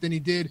 minutes than he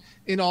did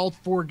in all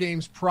 4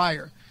 games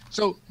prior.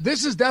 So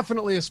this is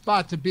definitely a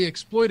spot to be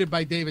exploited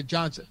by David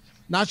Johnson.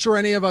 Not sure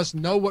any of us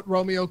know what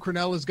Romeo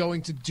Crennel is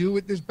going to do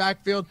with this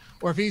backfield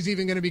or if he's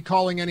even going to be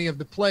calling any of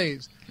the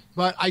plays.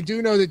 But I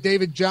do know that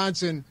David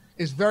Johnson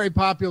is very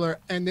popular,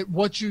 and that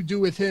what you do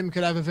with him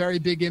could have a very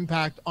big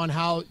impact on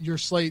how your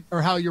slate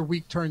or how your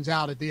week turns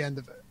out at the end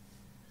of it.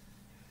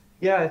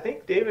 Yeah, I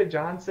think David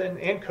Johnson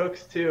and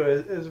Cooks too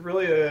is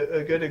really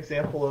a good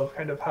example of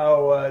kind of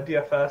how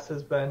DFS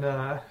has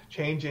been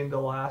changing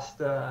the last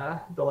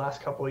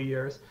couple of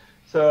years.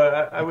 So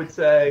I would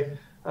say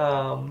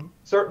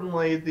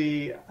certainly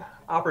the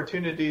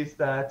opportunities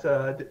that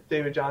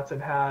David Johnson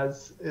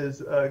has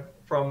is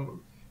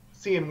from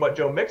seeing what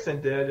Joe Mixon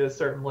did is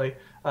certainly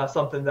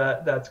something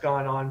that's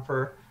gone on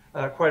for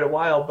quite a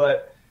while.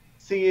 But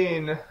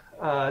seeing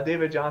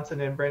David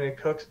Johnson and Brandon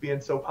Cooks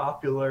being so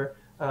popular,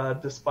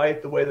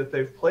 despite the way that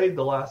they've played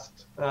the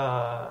last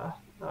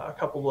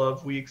couple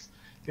of weeks,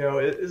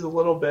 it is a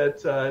little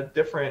bit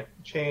different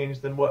change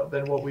than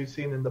what we've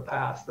seen in the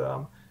past.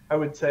 I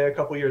would say a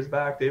couple years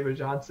back, David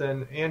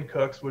Johnson and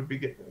Cooks would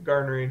be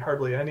garnering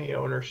hardly any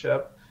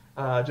ownership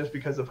just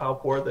because of how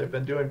poor they've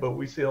been doing. But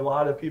we see a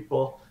lot of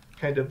people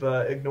kind of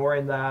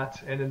ignoring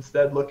that and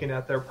instead looking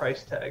at their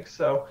price tag.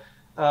 So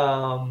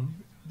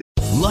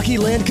Lucky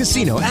Land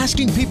Casino,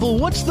 asking people,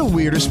 what's the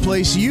weirdest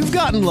place you've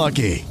gotten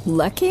lucky?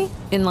 Lucky?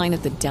 In line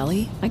at the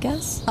deli, I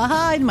guess?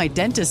 Aha, in my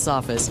dentist's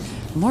office.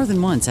 More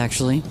than once,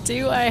 actually.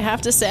 Do I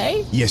have to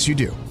say? Yes, you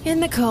do. In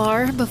the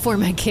car before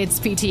my kids'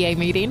 PTA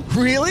meeting.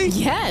 Really?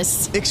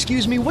 Yes.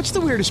 Excuse me, what's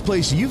the weirdest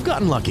place you've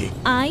gotten lucky?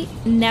 I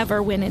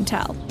never win and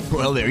tell.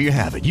 Well, there you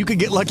have it. You can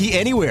get lucky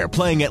anywhere,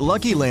 playing at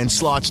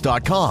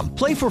LuckyLandSlots.com.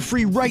 Play for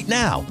free right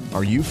now.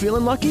 Are you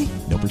feeling lucky?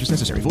 No purchase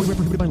necessary. Void where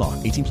prohibited by law.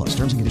 18+.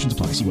 Terms and conditions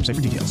apply. See website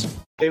for details.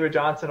 David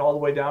Johnson all the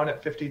way down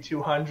at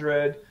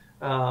 5,200.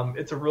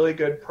 It's a really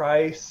good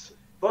price,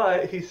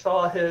 but he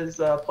saw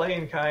his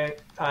playing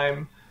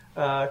time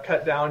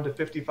cut down to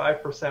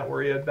 55%,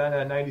 where he had been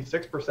at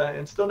 96%,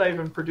 and still not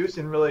even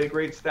producing really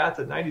great stats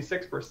at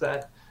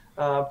 96%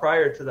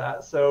 prior to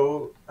that.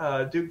 So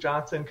Duke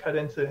Johnson cut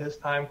into his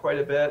time quite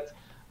a bit.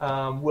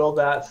 Will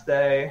that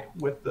stay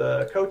with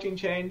the coaching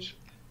change?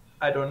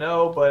 I don't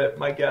know, but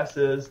my guess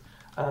is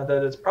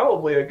that it's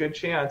probably a good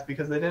chance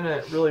because they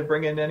didn't really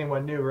bring in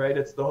anyone new, right?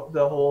 It's the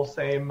whole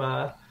same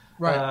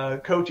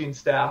coaching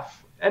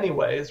staff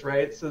anyways,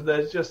 right? So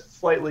there's just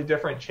slightly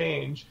different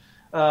change.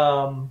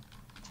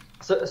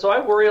 So I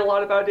worry a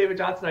lot about David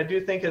Johnson. I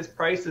do think his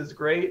price is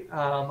great.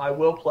 I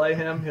will play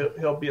him.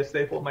 He'll be a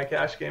staple of my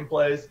cash game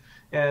plays,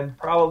 and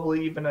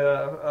probably even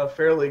a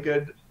fairly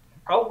good,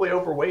 probably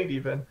overweight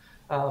even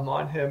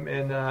on him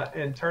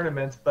in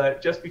tournaments.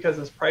 But just because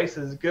his price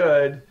is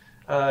good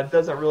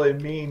doesn't really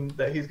mean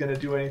that he's going to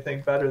do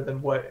anything better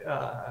than what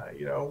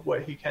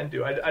he can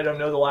do. I don't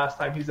know the last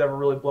time he's ever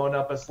really blown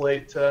up a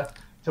slate to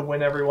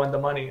win everyone the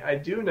money. I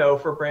do know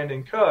for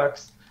Brandon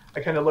Cooks,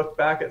 I kind of look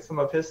back at some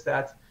of his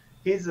stats.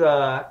 He's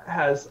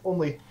has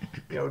only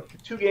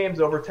 2 games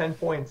over 10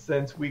 points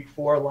since week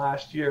 4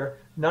 last year.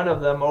 None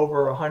of them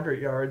over 100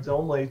 yards.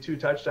 Only 2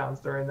 touchdowns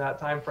during that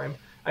time frame.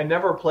 I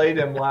never played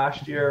him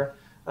last year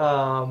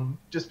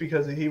just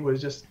because he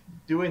was just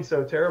doing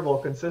so terrible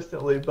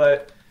consistently.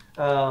 But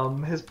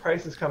his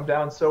price has come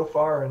down so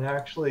far, and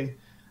actually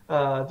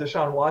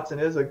Deshaun Watson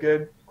is a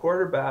good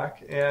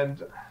quarterback,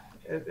 and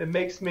it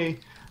makes me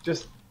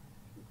just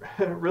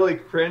really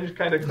cringe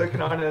kind of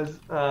clicking on his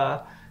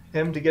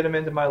him to get him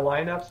into my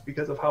lineups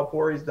because of how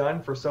poor he's done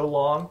for so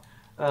long.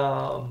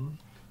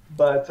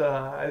 But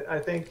I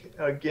think,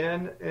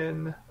 again,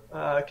 in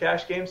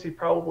cash games, he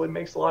probably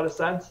makes a lot of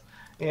sense.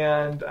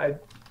 And I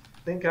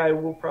think I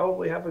will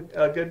probably have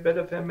a good bit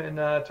of him in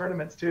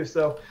tournaments too.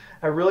 So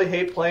I really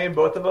hate playing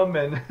both of them,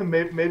 and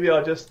maybe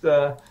I'll just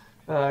kind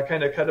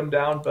of cut them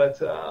down.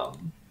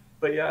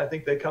 But yeah, I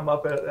think they come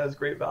up as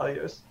great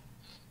values.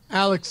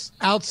 Alex,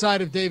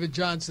 outside of David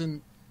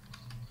Johnson,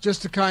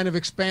 just to kind of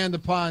expand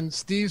upon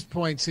Steve's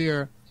points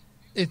here,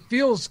 it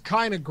feels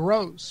kind of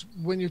gross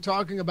when you're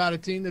talking about a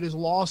team that has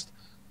lost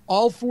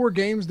all 4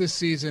 games this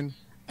season.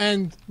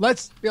 And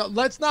let's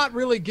not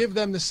really give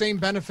them the same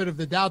benefit of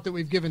the doubt that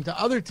we've given to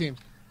other teams.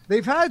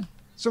 They've had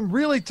some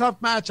really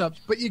tough matchups,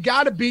 but you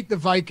got to beat the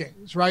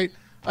Vikings, right?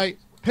 Like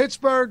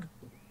Pittsburgh,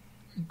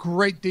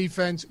 great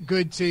defense,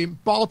 good team.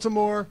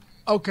 Baltimore,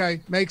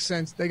 okay, makes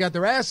sense. They got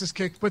their asses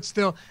kicked, but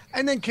still.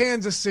 And then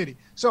Kansas City.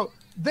 So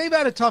they've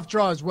had a tough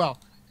draw as well.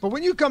 But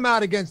when you come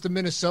out against the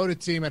Minnesota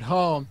team at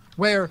home,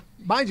 where,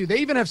 mind you, they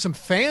even have some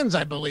fans,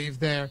 I believe,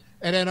 there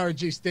at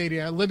NRG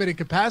Stadium, at limited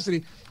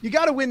capacity, you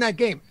got to win that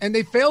game. And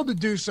they failed to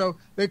do so.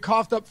 They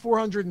coughed up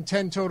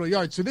 410 total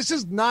yards. So this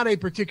is not a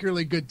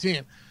particularly good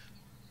team.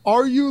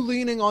 Are you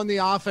leaning on the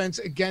offense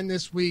again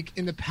this week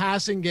in the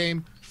passing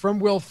game from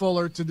Will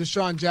Fuller to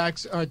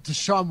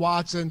Deshaun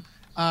Watson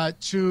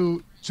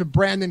to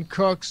Brandon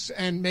Cooks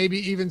and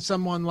maybe even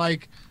someone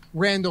like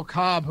Randall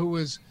Cobb, who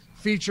was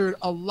featured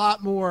a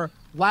lot more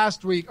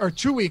last week or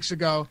 2 weeks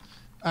ago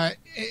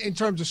in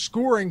terms of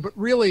scoring, but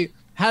really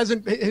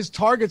hasn't his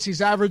targets.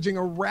 He's averaging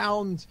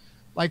around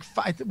like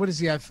 5. What does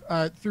he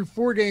have? Through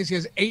 4 games, he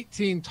has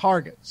 18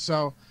 targets.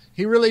 So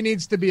he really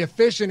needs to be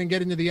efficient and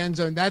get into the end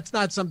zone. That's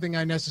not something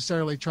I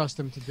necessarily trust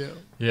him to do.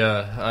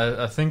 Yeah,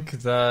 I think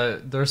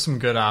that there's some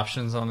good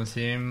options on the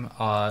team.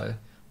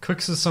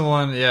 Cooks is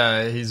someone,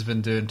 he's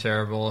been doing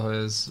terrible.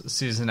 His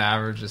season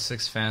average is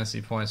 6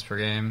 fantasy points per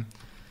game.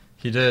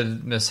 He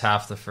did miss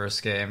half the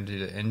first game due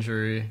to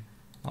injury.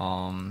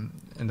 And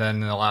then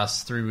in the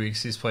last 3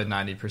 weeks, he's played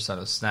 90%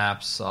 of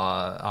snaps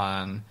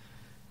on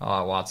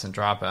Watson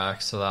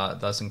dropbacks, so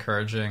that's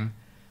encouraging.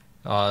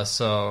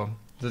 So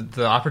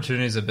the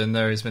opportunities have been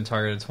there. He's been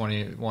targeted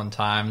 21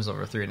 times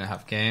over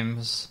 3.5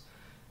 games.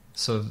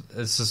 So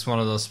it's just one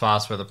of those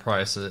spots where the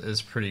price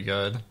is pretty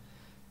good.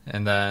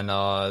 And then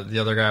the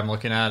other guy I'm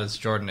looking at is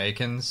Jordan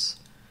Akins.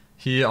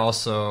 He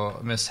also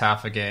missed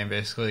half a game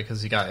basically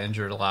because he got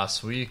injured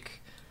last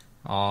week.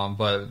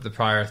 But the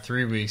prior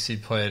 3 weeks, he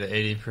played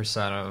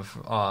 80%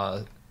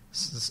 of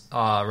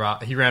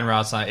he ran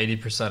routes on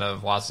 80%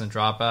 of Watson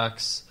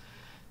dropbacks.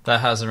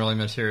 That hasn't really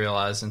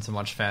materialized into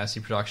much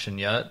fantasy production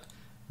yet,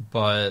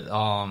 but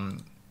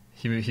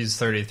he's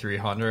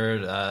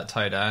 3,300 at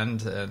tight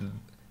end, and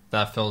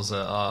that fills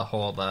a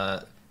hole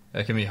that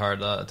it can be hard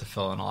to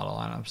fill in a lot of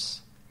lineups.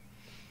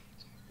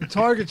 The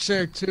target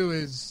share too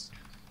is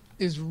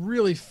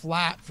really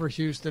flat for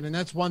Houston, and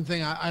that's one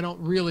thing I don't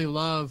really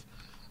love.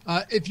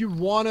 If you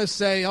want to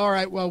say, all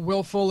right, well,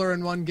 Will Fuller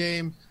in one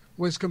game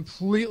was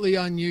completely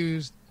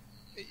unused,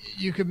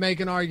 you could make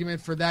an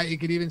argument for that. You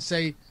could even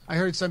say, I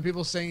heard some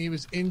people saying he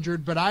was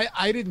injured, but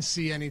I didn't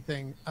see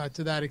anything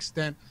to that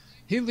extent.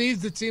 He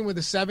leads the team with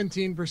a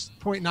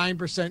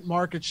 17.9%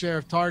 market share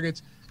of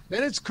targets.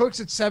 Then it's Cooks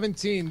at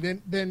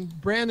 17. Then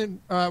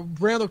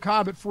Randall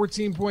Cobb at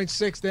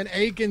 14.6. Then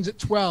Akins at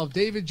 12.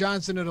 David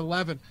Johnson at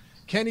 11.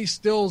 Kenny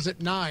Stills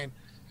at 9.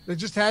 There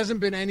just hasn't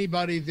been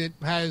anybody that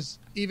has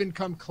even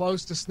come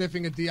close to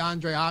sniffing a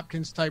DeAndre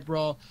Hopkins type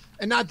role.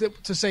 And not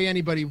to say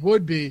anybody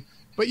would be,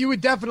 but you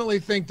would definitely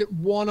think that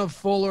one of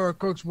Fuller or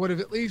Cooks would have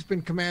at least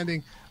been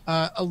commanding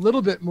a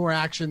little bit more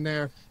action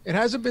there. It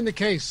hasn't been the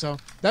case. So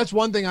that's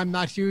one thing I'm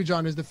not huge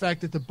on, is the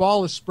fact that the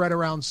ball is spread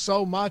around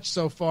so much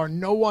so far.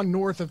 No one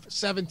north of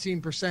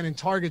 17% in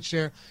target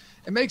share.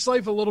 It makes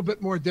life a little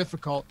bit more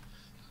difficult.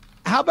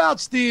 How about,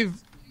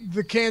 Steve,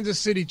 the Kansas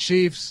City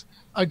Chiefs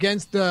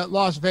against the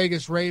Las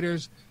Vegas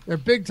Raiders? They're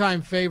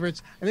big-time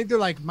favorites. I think they're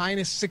like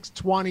minus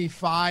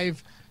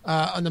 625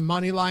 on the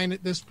money line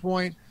at this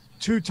point.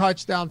 2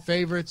 touchdown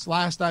favorites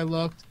last I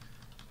looked.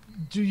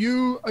 Do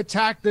you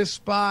attack this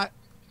spot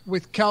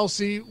with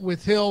Kelsey,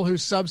 with Hill,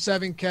 who's sub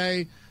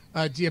 7K?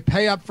 Do you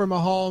pay up for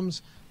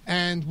Mahomes?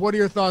 And what are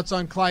your thoughts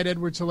on Clyde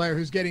Edwards-Helaire,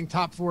 who's getting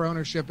top 4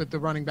 ownership at the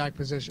running back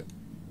position?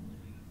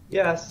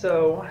 Yeah,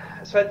 so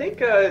I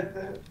think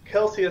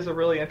Kelsey is a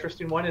really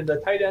interesting one, and the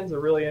tight ends are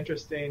really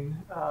interesting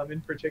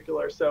in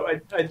particular. So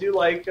I do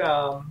like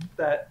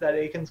that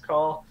Akins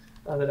call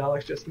that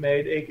Alex just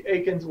made.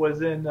 Akins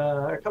was in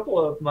a couple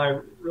of my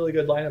really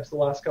good lineups the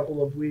last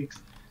couple of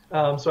weeks.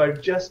 So I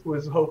just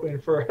was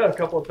hoping for a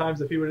couple of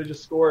times if he would have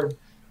just scored,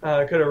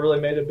 could have really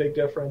made a big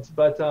difference.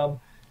 But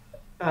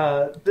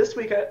this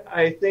week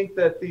I think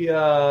that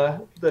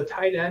the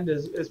tight end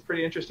is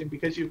pretty interesting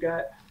because you've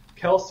got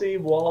Kelsey,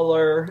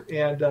 Waller,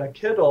 and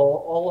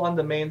Kittle all on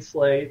the main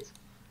slate,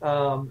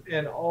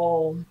 and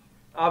all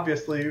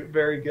obviously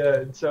very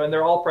good. So, and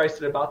they're all priced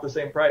at about the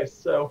same price.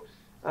 So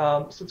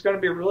it's going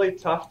to be really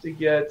tough to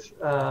get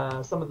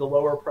some of the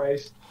lower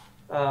priced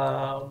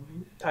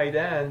tight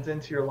ends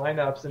into your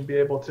lineups and be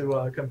able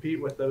to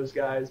compete with those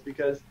guys,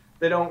 because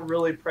they don't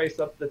really price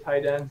up the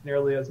tight ends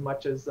nearly as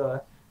much as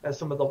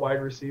some of the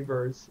wide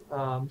receivers.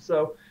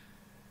 So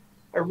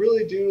I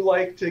really do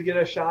like to get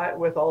a shot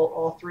with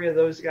all three of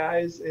those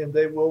guys, and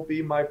they will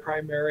be my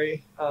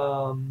primary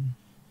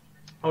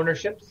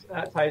ownerships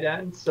at tight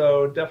end.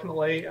 So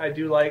definitely I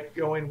do like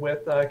going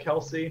with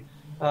Kelsey.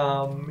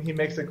 He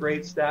makes a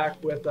great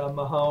stack with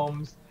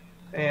Mahomes,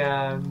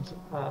 and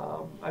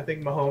I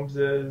think Mahomes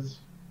is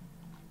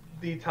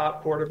the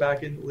top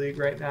quarterback in the league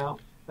right now.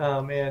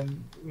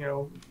 And,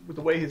 with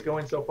the way he's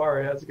going so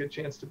far, he has a good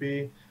chance to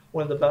be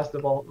one of the best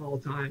of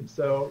all time.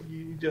 So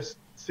you just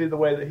see the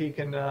way that he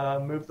can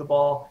move the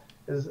ball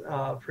is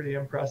pretty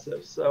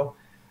impressive. So,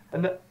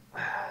 and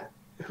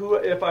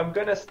if I'm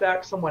going to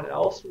stack someone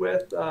else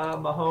with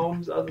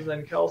Mahomes other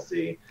than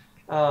Kelsey,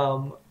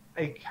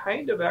 I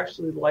kind of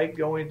actually like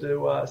going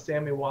to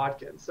Sammy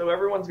Watkins. So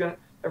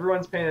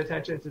everyone's paying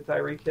attention to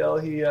Tyreek Hill.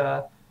 He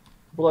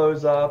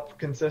blows up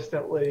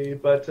consistently,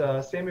 but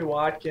Sammy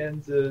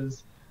Watkins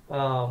is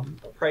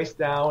priced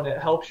down.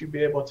 It helps you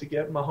be able to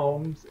get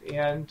Mahomes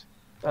and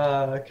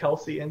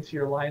Kelsey into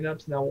your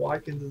lineups. Now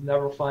Watkins is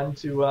never fun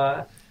to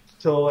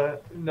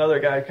another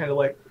guy kind of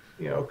like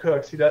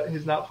Cooks.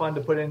 He's not fun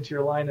to put into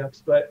your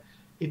lineups, but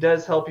he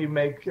does help you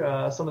make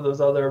some of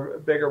those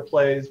other bigger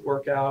plays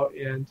work out.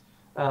 And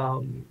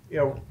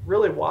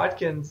really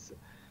Watkins,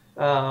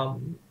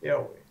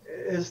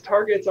 his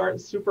targets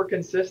aren't super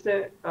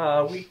consistent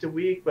week to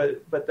week,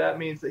 but that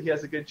means that he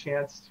has a good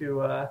chance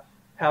to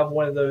have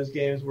one of those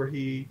games where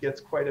he gets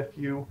quite a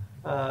few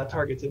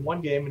targets in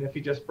one game, and if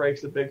he just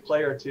breaks a big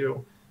play or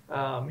two,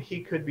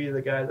 he could be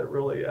the guy that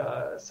really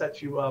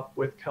sets you up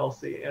with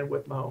Kelsey and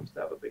with Mahomes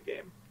to have a big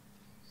game.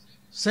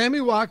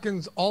 Sammy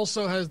Watkins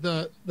also has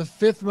the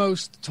fifth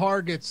most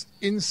targets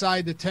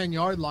inside the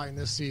 10-yard line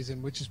this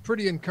season, which is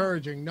pretty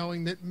encouraging,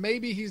 knowing that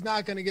maybe he's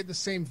not going to get the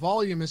same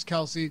volume as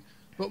Kelsey,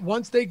 but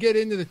once they get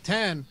into the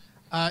 10,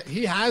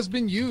 he has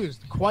been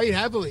used quite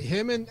heavily.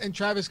 Him and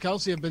Travis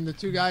Kelsey have been the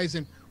two guys,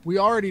 and we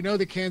already know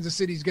that Kansas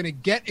City is going to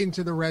get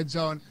into the red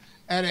zone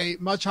at a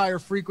much higher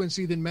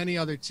frequency than many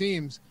other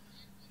teams.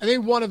 I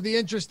think one of the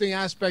interesting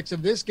aspects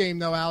of this game,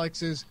 though,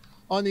 Alex, is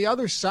on the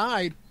other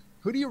side,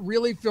 who do you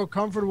really feel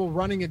comfortable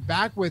running it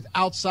back with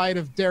outside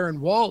of Darren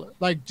Waller?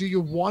 Like, do you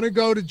want to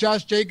go to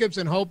Josh Jacobs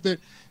and hope that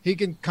he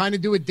can kind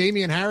of do what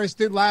Damian Harris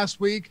did last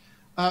week?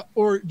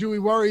 Or do we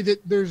worry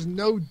that there's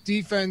no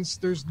defense,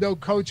 there's no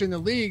coach in the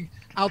league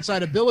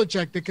outside of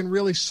Belichick that can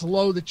really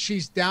slow the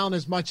Chiefs down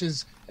as much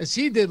as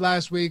he did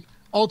last week,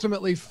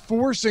 ultimately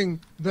forcing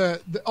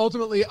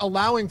ultimately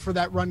allowing for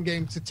that run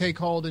game to take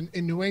hold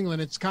in New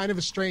England? It's kind of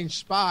a strange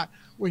spot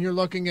when you're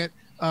looking at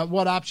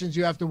what options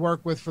you have to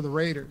work with for the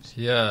Raiders.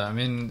 Yeah, I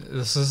mean,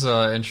 this is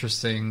an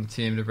interesting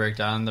team to break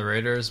down, the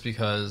Raiders,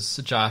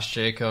 because Josh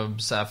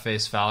Jacobs at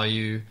face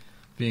value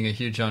being a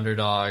huge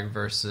underdog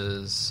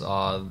versus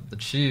the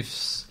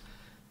Chiefs,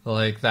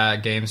 like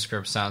that game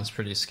script sounds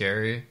pretty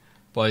scary,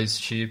 but he's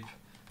cheap.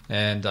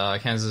 And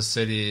Kansas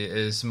City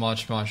is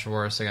much, much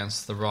worse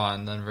against the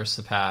run than versus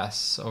the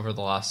pass over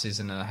the last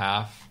season and a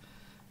half.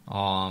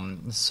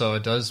 So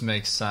it does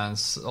make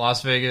sense.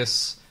 Las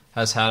Vegas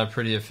has had a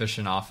pretty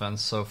efficient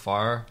offense so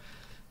far,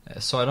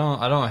 so I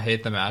don't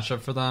hate the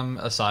matchup for them.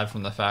 Aside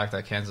from the fact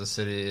that Kansas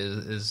City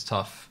is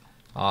tough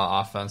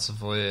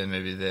offensively, and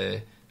maybe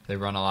they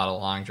run a lot of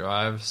long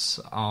drives.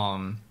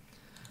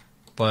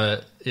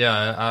 But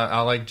yeah,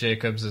 I like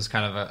Jacobs as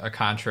kind of a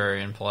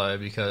contrarian play,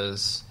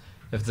 because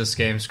if this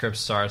game script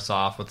starts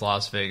off with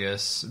Las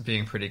Vegas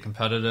being pretty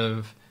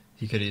competitive,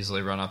 he could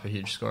easily run up a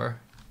huge score.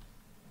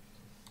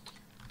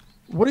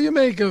 What do you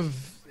make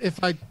of,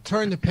 if I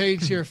turn the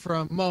page here for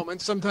a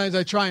moment, sometimes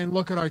I try and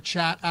look at our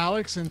chat,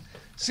 Alex, and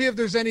see if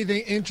there's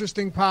anything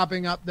interesting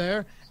popping up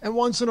there. And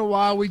once in a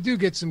while, we do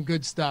get some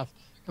good stuff.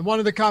 And one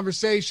of the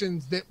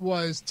conversations that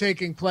was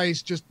taking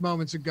place just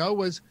moments ago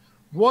was,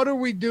 what are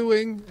we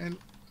doing, and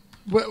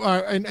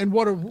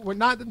what are,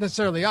 not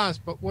necessarily us,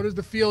 but what is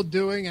the field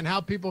doing, and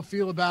how people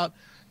feel about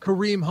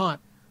Kareem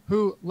Hunt,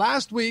 who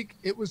last week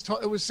it was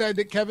said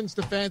that Kevin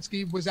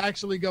Stefanski was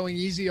actually going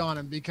easy on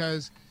him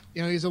because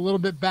he's a little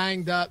bit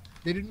banged up.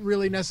 They didn't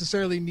really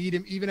necessarily need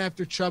him even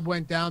after Chubb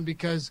went down,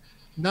 because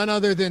none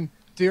other than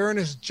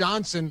Dearness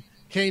Johnson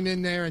came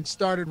in there and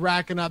started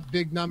racking up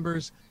big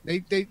numbers.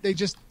 They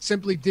just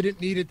simply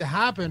didn't need it to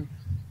happen.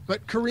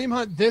 But Kareem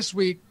Hunt this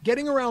week,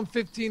 getting around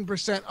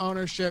 15%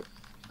 ownership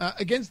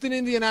against an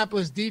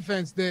Indianapolis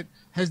defense that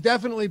has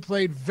definitely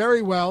played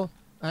very well.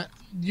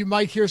 You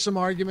might hear some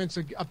arguments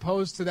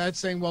opposed to that,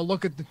 saying, well,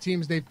 look at the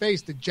teams they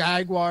faced. The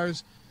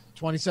Jaguars,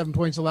 27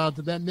 points allowed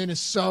to them.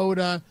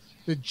 Minnesota,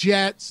 the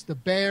Jets, the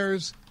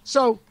Bears.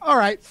 So, all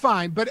right,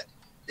 fine. But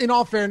in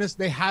all fairness,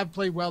 they have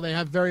played well. They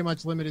have very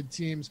much limited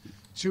teams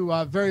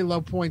to very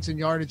low points in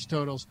yardage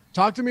totals.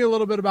 Talk to me a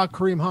little bit about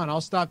Kareem Hunt.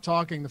 I'll stop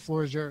talking. The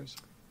floor is yours.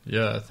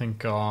 Yeah, I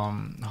think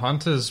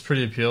Hunt is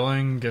pretty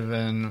appealing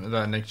given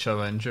that Nick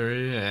Chubb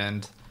injury.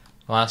 And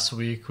last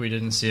week we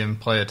didn't see him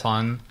play a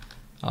ton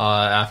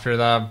after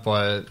that,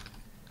 but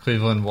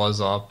Cleveland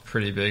was up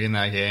pretty big in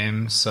that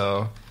game.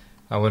 So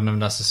I wouldn't have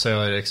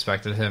necessarily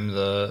expected him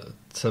to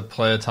to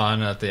play a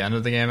ton at the end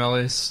of the game at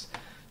least.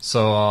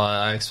 So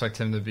I expect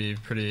him to be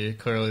pretty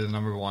clearly the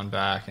number one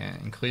back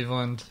in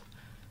Cleveland.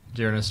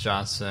 Dearness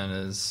Johnson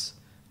is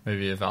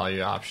maybe a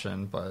value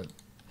option, but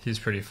he's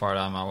pretty far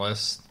down my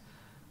list.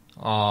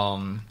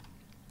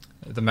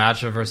 The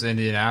matchup versus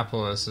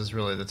Indianapolis is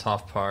really the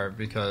tough part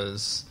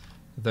because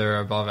they're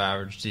above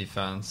average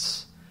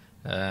defense,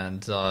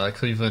 and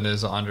Cleveland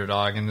is an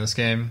underdog in this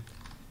game.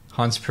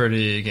 Hunt's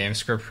pretty game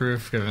script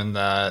proof given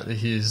that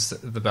he's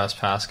the best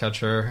pass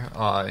catcher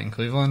in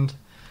Cleveland,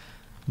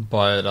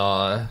 but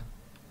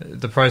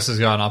the price has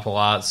gone up a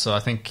lot, so I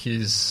think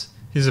he's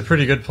a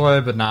pretty good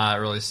play, but not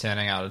really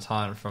standing out a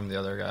ton from the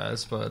other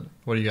guys. But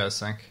what do you guys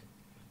think?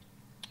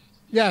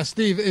 Yeah,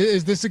 Steve,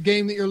 is this a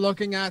game that you're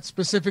looking at,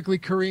 specifically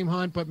Kareem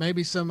Hunt, but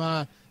maybe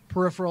some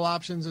peripheral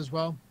options as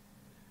well?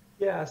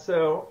 Yeah,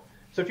 so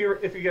if you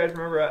guys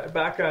remember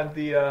back on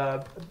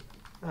the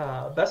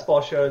best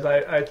ball shows,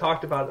 I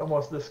talked about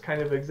almost this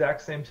kind of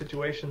exact same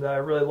situation that I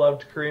really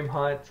loved Kareem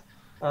Hunt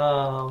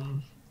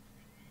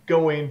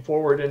going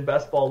forward in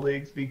best ball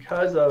leagues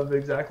because of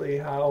exactly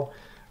how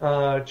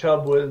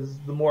Chubb was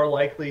the more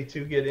likely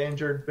to get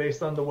injured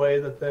based on the way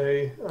that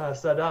they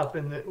set up,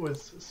 and it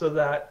was so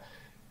that,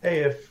 hey,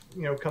 if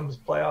comes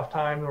playoff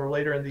time or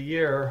later in the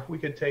year, we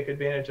could take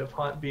advantage of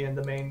Hunt being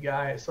the main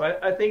guy. So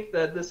I think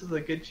that this is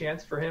a good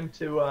chance for him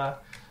to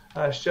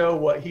show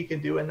what he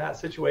can do in that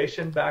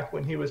situation. Back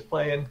when he was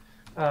playing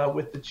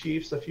with the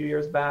Chiefs a few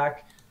years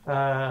back,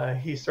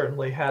 he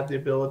certainly had the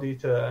ability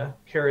to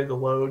carry the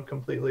load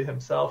completely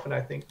himself, and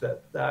I think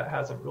that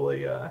hasn't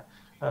really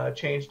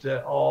changed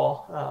at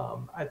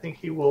all. I think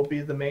he will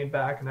be the main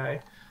back, and I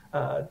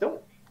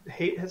don't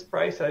hate his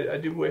price. I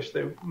do wish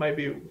it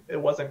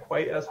wasn't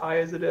quite as high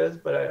as it is,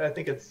 but I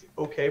think it's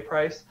okay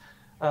price.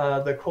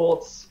 The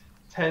Colts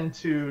tend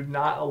to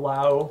not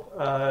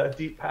allow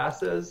deep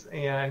passes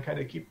and kind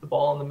of keep the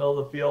ball in the middle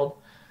of the field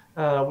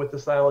with the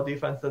style of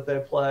defense that they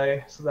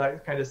play. So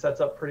that kind of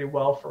sets up pretty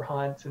well for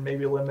Hunt and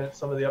maybe limits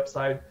some of the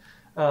upside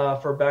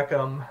for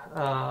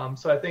Beckham.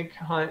 So I think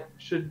Hunt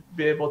should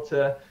be able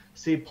to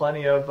see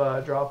plenty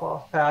of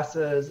drop-off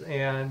passes,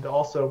 and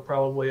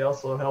probably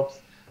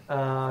helps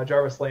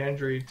Jarvis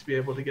Landry to be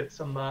able to get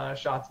some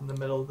shots in the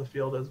middle of the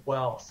field as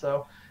well.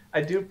 So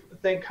I do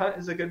think Hunt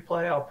is a good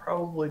play. I'll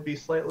probably be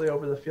slightly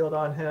over the field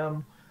on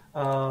him.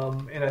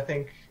 And I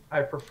think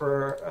I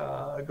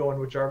prefer going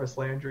with Jarvis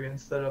Landry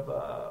instead of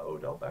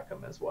Odell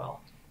Beckham as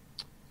well.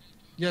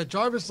 Yeah,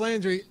 Jarvis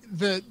Landry,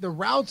 the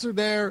routes are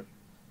there.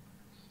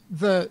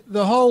 The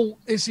whole,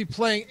 is he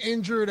playing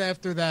injured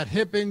after that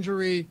hip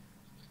injury?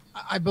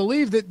 I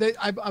believe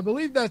I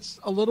believe that's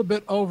a little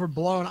bit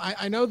overblown.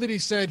 I know that he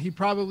said he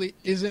probably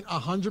isn't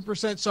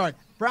 100%. Sorry,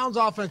 Brown's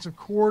offensive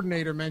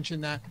coordinator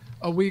mentioned that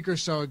a week or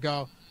so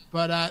ago.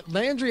 But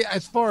Landry,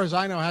 as far as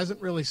I know, hasn't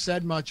really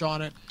said much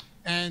on it,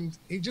 and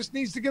he just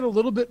needs to get a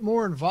little bit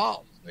more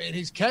involved. I mean,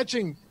 he's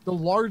catching the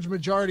large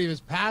majority of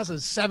his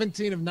passes,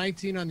 17 of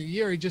 19 on the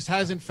year. He just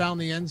hasn't found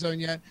the end zone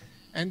yet,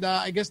 and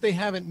I guess they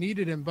haven't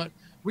needed him. But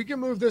we can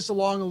move this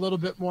along a little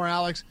bit more,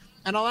 Alex,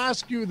 and I'll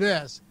ask you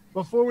this.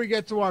 Before we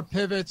get to our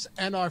pivots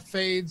and our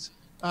fades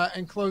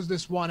and close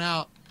this one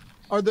out,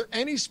 are there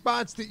any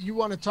spots that you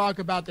want to talk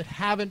about that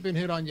haven't been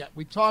hit on yet?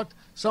 We talked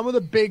some of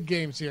the big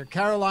games here,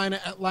 Carolina,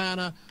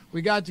 Atlanta.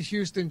 We got to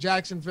Houston,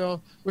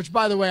 Jacksonville, which,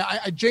 by the way,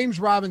 James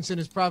Robinson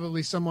is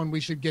probably someone we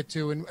should get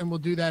to, and we'll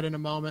do that in a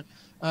moment,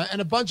 and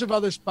a bunch of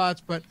other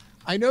spots. But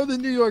I know the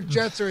New York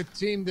Jets are a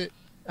team that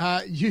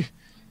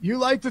you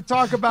like to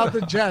talk about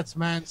the Jets,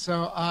 man,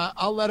 so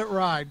I'll let it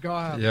ride. Go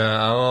ahead.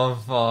 Yeah, I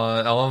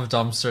love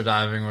dumpster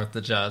diving with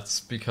the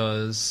Jets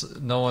because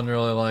no one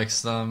really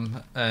likes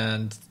them,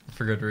 and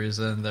for good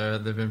reason.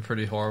 They've been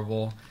pretty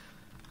horrible.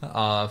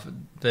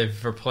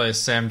 They've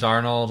replaced Sam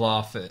Darnold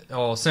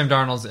Sam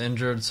Darnold's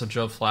injured, so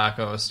Joe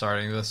Flacco is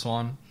starting this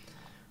one.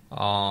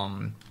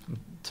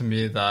 To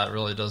me, that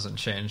really doesn't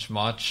change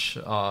much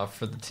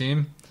for the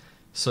team.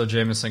 So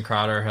Jamison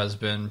Crowder has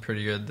been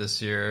pretty good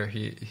this year.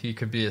 He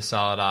could be a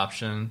solid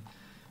option.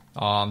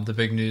 The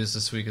big news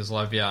this week is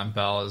Le'Veon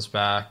Bell is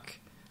back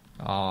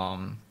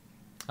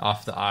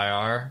off the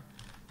IR,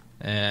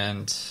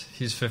 and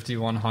he's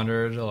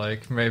 5,100.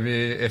 Like,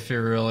 maybe if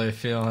you're really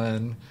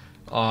feeling,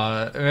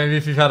 maybe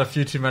if you've had a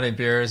few too many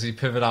beers, you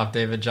pivot off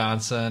David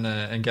Johnson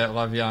and get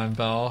Le'Veon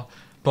Bell.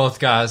 Both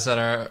guys that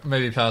are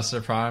maybe past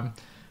their prime.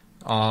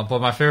 But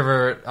my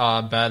favorite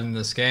bet in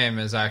this game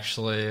is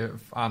actually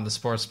on the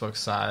sportsbook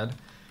side.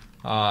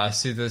 I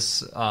see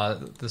this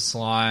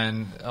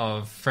line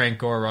of Frank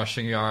Gore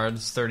rushing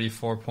yards,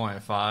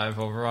 34.5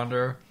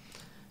 over-under.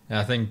 And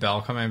I think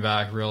Bell coming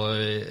back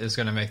really is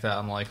going to make that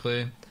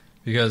unlikely,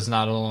 because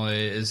not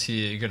only is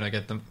he going to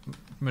get the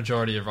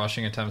majority of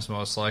rushing attempts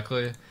most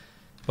likely,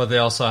 but they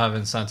also have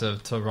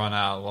incentive to run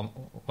out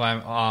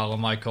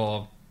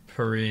LaMichael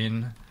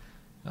Perrine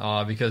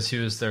because he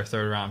was their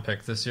third-round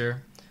pick this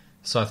year.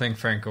 So I think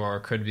Frank Gore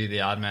could be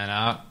the odd man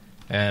out,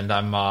 and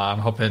I'm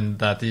hoping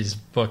that these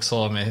books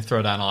will let me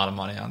throw down a lot of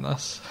money on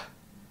this.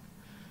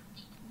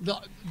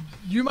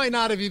 You might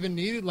not have even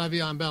needed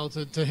Le'Veon Bell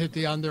to hit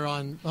the under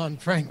on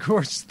Frank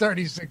Gore's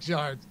 36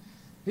 yards.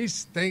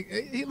 He's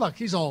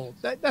old.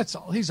 That's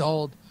all. He's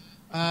old.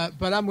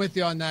 But I'm with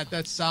you on that.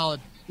 That's solid.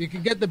 You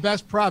can get the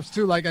best props,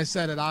 too, like I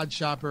said, at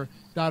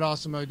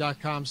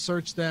oddshopper.awesemo.com.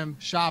 Search them,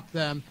 shop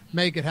them,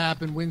 make it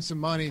happen, win some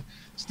money.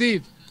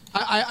 Steve,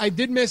 I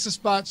did miss a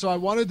spot, so I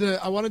wanted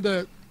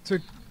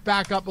to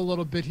back up a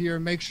little bit here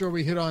and make sure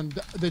we hit on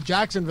the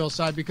Jacksonville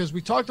side, because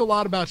we talked a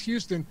lot about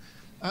Houston.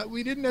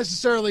 We didn't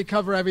necessarily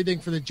cover everything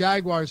for the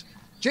Jaguars.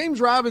 James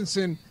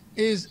Robinson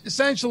is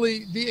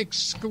essentially the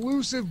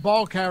exclusive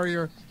ball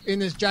carrier in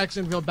this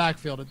Jacksonville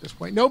backfield at this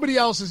point. Nobody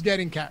else is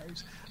getting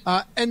carries.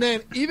 And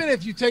then even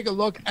if you take a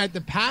look at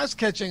the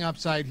pass-catching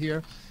upside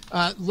here,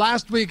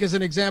 last week as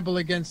an example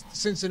against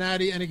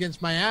Cincinnati and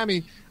against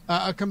Miami,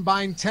 a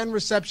combined 10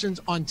 receptions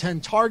on 10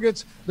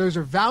 targets. Those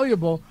are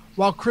valuable,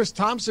 while Chris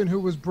Thompson, who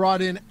was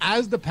brought in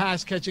as the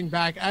pass-catching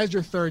back, as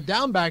your third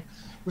down back,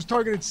 was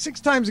targeted 6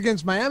 times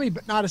against Miami,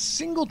 but not a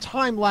single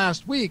time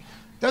last week.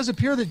 It does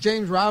appear that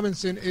James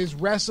Robinson is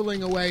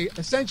wrestling away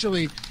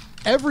essentially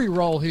every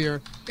role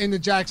here in the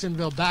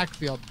Jacksonville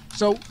backfield.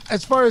 So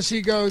as far as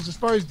he goes, as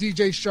far as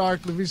DJ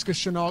Shark, Laviska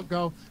Shenault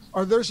go,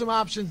 are there some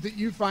options that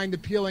you find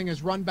appealing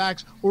as run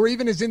backs or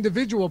even as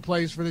individual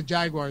plays for the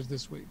Jaguars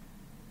this week?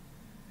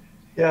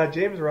 Yeah,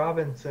 James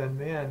Robinson,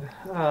 man.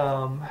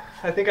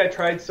 I think I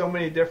tried so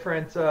many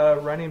different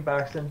running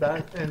backs in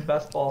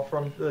best ball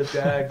from the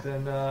Jags,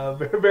 and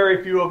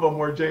very few of them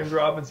were James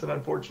Robinson,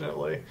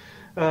 unfortunately.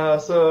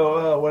 What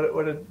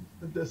a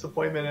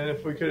disappointment! And if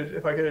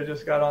I could have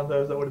just got on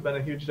those, that would have been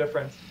a huge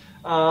difference.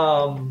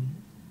 I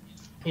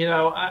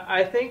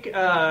think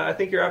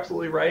you're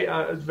absolutely right.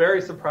 I was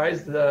very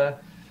surprised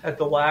at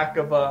the lack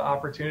of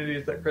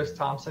opportunities that Chris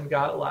Thompson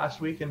got last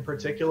week in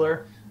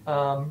particular.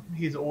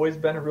 He's always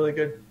been a really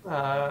good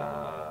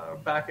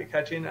back at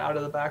catching out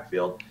of the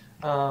backfield.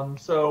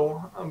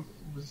 So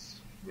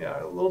was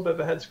a little bit of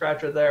a head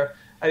scratcher there.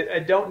 I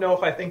don't know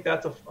if I think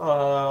that's a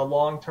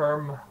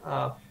long-term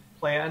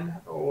plan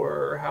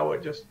or how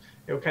it just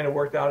kind of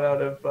worked out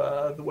of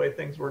the way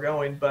things were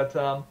going. But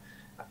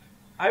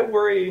I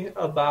worry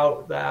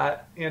about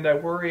that, and I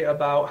worry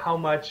about how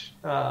much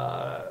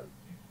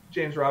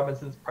James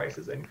Robinson's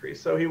prices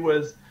increased. So he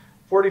was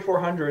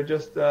 $4,400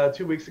 just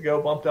 2 weeks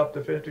ago, bumped up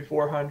to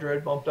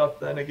 $5,400, bumped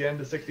up then again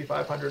to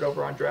 $6,500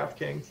 over on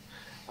Draftkings.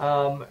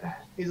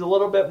 He's a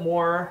little bit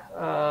more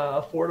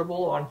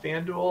affordable on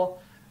Fanduel,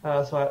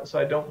 so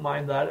I don't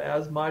mind that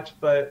as much.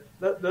 But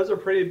those are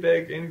pretty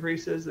big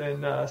increases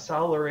in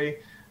salary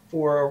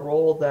for a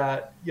role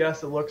that,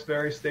 yes, it looks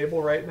very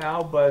stable right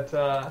now, but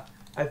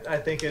I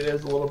think it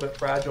is a little bit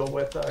fragile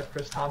with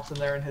Chris Thompson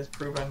there and his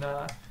proven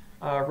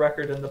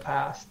record in the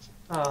past.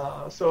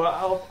 So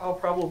I'll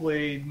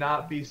probably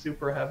not be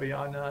super heavy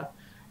on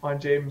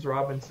James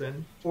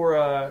Robinson.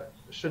 For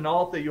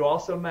Shenault that you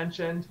also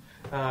mentioned,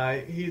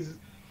 he's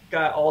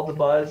got all the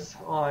buzz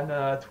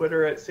on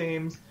Twitter, it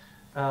seems.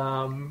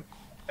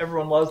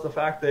 Everyone loves the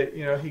fact that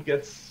he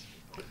gets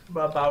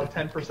about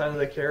 10% of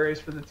the carries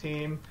for the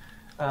team.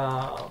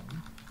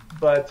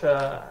 But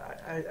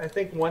I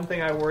think one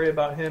thing I worry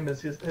about him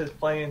is his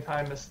playing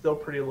time is still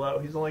pretty low.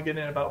 He's only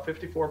getting about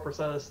 54%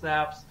 of the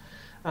snaps.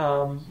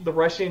 The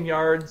rushing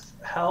yards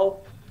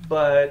help,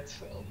 but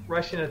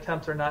rushing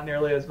attempts are not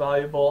nearly as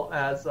valuable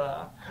as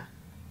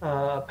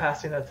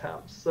passing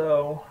attempts.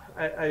 So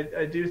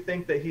I do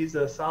think that he's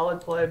a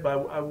solid play,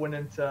 but I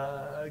wouldn't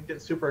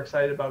get super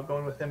excited about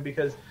going with him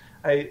because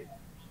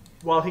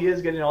while he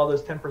is getting all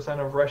those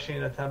 10% of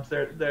rushing attempts,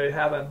 they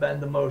haven't been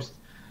the most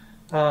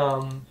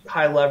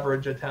high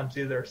leverage attempts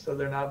either. So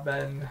there not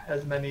been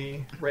as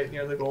many right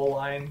near the goal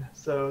line,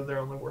 so they're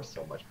only worth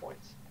so much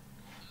points.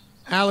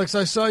 Alex,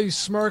 I saw you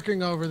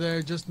smirking over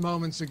there just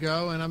moments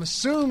ago, and I'm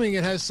assuming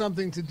it has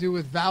something to do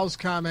with Val's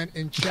comment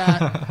in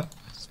chat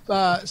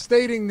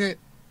stating that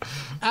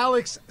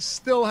Alex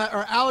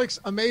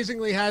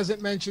amazingly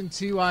hasn't mentioned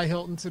T.Y.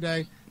 Hilton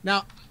today.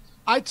 Now,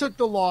 I took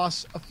the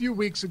loss a few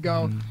weeks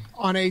ago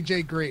on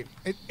A.J. Green.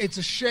 It's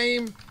a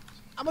shame.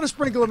 I'm going to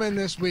sprinkle him in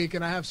this week,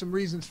 and I have some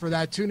reasons for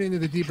that. Tune into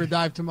the Deeper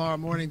Dive tomorrow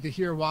morning to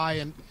hear why,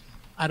 and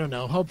I don't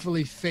know,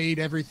 hopefully fade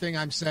everything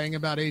I'm saying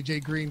about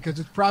A.J. Green because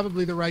it's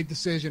probably the right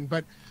decision.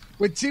 But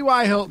with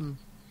T.Y. Hilton,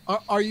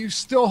 are you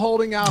still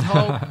holding out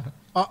hope?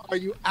 Are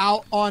you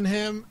out on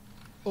him?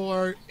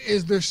 Or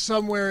is there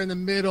somewhere in the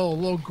middle, a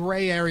little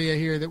gray area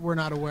here that we're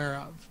not aware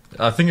of?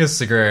 I think it's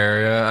the gray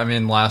area. I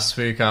mean, last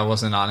week I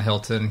wasn't on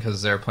Hilton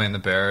because they were playing the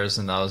Bears,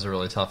 and that was a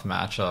really tough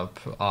matchup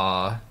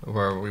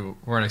where we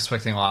weren't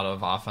expecting a lot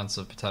of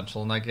offensive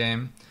potential in that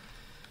game.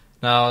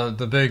 Now,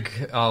 the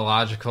big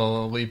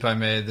logical leap I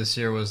made this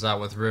year was that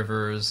with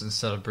Rivers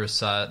instead of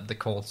Brissett, the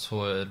Colts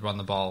would run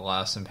the ball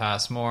less and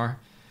pass more.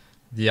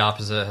 The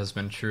opposite has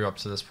been true up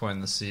to this point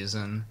in the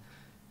season,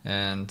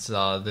 and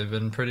they've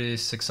been pretty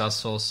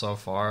successful so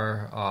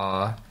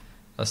far,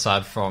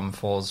 aside from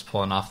Foles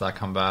pulling off that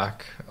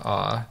comeback.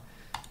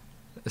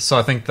 So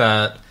I think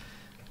that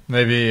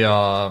maybe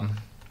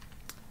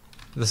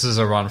this is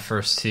a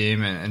run-first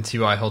team, and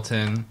T.Y.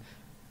 Hilton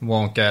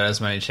won't get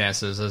as many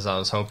chances as I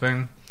was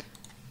hoping.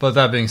 But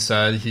that being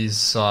said,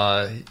 he's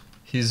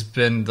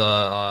been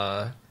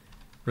the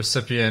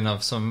recipient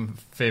of some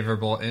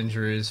favorable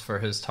injuries for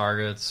his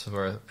targets,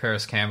 where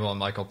Paris Campbell and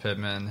Michael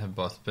Pittman have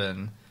both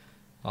been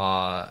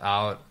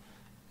out,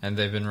 and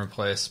they've been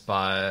replaced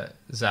by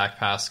Zach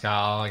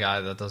Pascal, a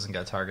guy that doesn't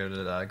get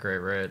targeted at a great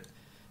rate,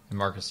 and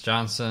Marcus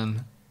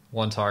Johnson,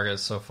 1 target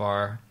so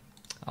far.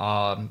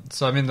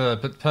 So, I mean, the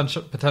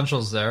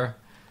potential's there,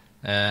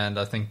 and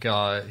I think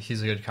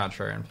he's a good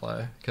contrarian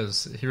play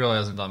because he really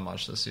hasn't done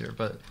much this year.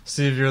 But,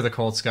 Steve, you're the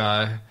Colts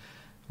guy.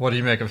 What do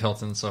you make of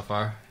Hilton so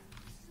far?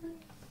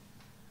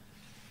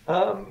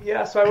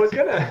 So I was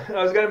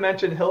gonna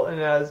mention Hilton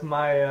as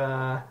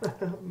my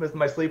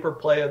sleeper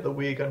play of the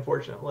week,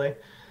 unfortunately.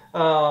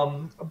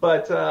 So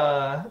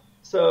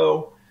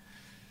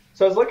I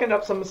was looking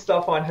up some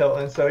stuff on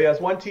Hilton. So he has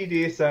 1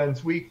 TD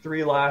since week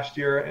 3 last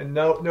year, and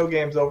no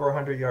games over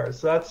 100 yards.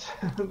 So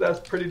that's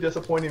pretty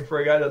disappointing for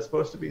a guy that's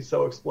supposed to be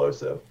so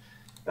explosive.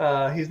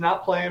 He's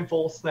not playing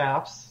full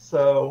snaps.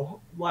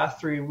 So last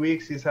 3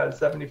 weeks he's had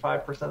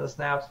 75% of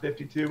snaps,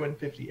 52 and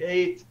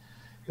 58.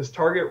 His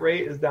target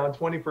rate is down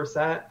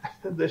 20%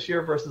 this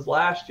year versus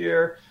last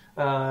year.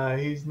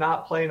 He's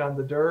not playing on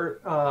the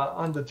dirt,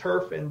 on the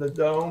turf in the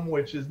dome,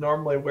 which is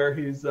normally where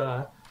he's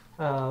been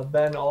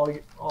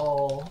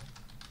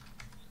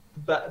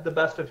the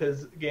best of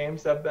his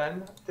games have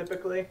been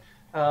typically.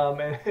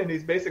 And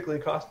he's basically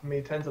costing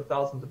me tens of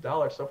thousands of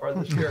dollars so far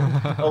this year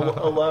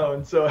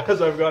alone. So as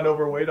I've gone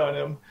overweight on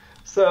him.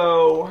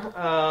 So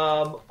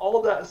all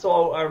of that.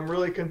 So I'm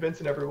really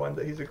convincing everyone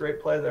that he's a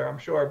great play there, I'm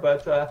sure.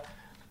 But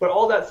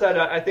all that said,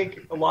 I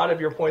think a lot of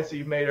your points that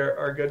you've made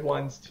are good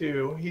ones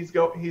too. He's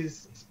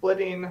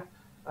splitting,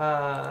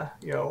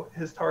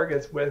 his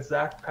targets with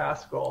Zach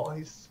Pascal.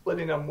 He's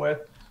splitting them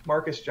with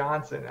Marcus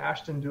Johnson,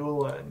 Ashton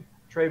Doolin,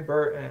 Trey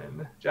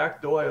Burton,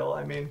 Jack Doyle.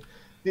 I mean,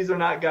 these are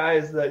not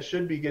guys that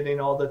should be getting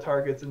all the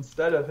targets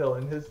instead of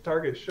Hilton. His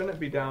targets shouldn't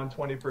be down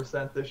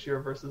 20% this year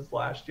versus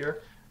last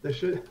year. They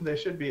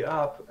should be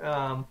up.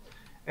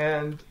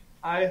 And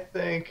I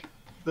think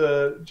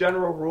the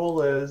general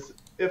rule is,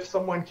 if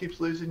someone keeps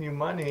losing you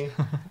money,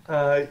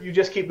 you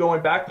just keep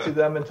going back to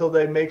them until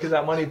they make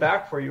that money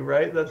back for you,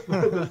 right? That's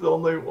the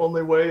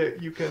only way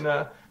you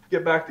can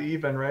get back to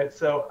even, right?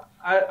 So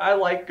I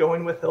like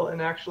going with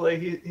Hilton,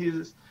 actually.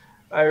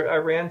 I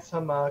ran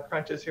some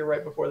crunches here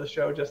right before the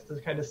show just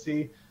to kind of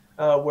see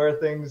where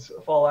things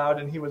fall out,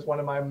 and he was one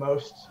of my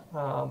most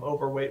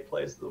overweight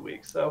plays of the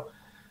week. So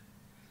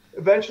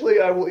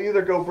eventually I will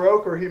either go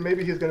broke or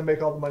maybe he's going to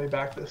make all the money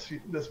back this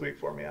week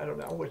for me. I don't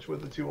know which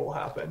of the two will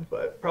happen,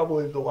 but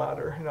probably the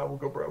latter, and I will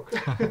go broke.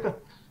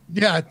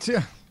 Yeah,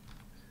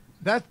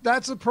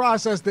 that's a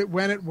process that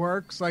when it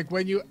works, like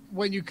when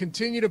you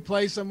continue to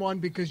play someone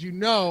because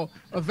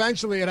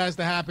eventually it has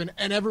to happen,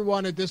 and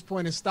everyone at this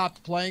point has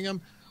stopped playing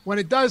them. When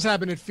it does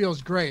happen, it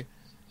feels great,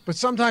 but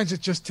sometimes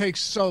it just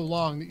takes so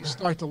long that you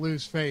start to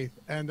lose faith.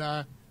 And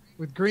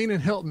with Green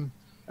and Hilton,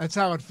 that's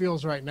how it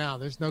feels right now.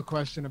 There's no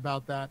question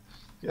about that.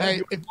 Yeah,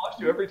 he would have lost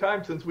you every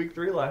time since week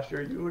 3 last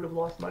year. You would have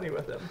lost money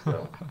with him.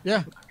 So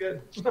yeah,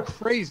 good.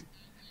 Crazy.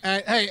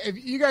 And hey,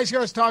 if you guys hear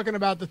us talking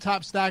about the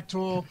top stack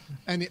tool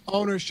and the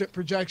ownership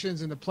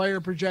projections and the player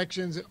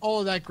projections and all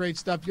of that great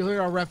stuff, you'll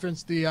hear our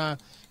reference the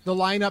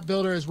lineup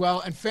builder as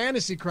well, and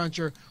Fantasy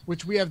Cruncher,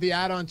 which we have the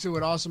add-on to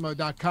at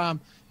awesemo.com.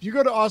 If you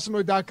go to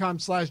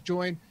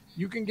awesemo.com/join,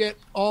 you can get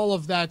all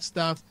of that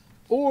stuff.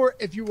 Or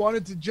if you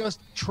wanted to just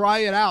try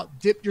it out,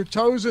 dip your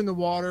toes in the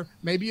water,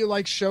 maybe you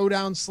like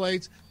showdown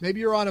slates,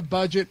 maybe you're on a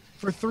budget,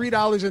 for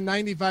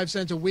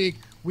 $3.95 a week,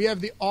 we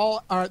have the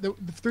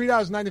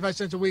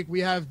 $3.95 a week,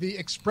 we have the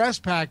Express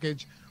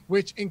package,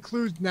 which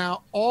includes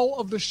now all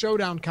of the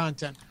showdown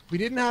content. We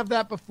didn't have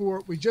that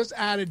before. We just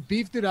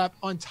beefed it up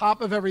on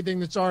top of everything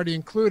that's already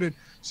included.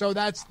 So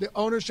that's the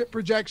ownership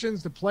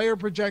projections, the player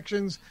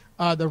projections,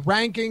 the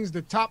rankings,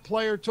 the top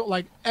player,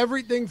 like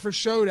everything for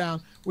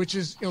showdown, which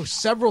is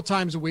several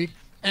times a week.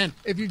 And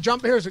if you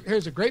jump, here's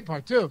a great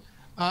part too.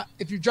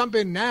 If you jump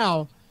in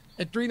now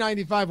at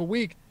 $3.95 a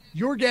week,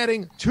 you're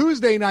getting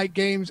Tuesday night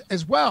games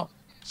as well.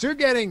 So you're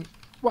getting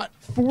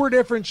 4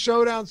 different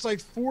showdown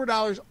slates,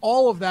 $4,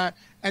 all of that.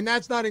 And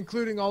that's not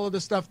including all of the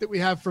stuff that we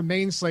have for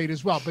main slate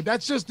as well. But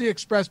that's just the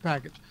Express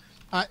package.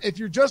 If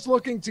you're just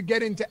looking to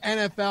get into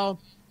NFL,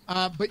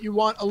 but you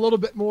want a little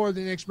bit more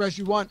than the Express,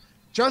 you want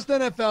just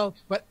NFL,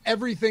 but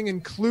everything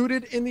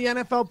included in the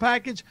NFL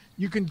package,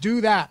 you can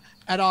do that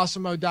at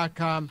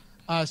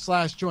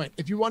awesemo.com/join.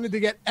 If you wanted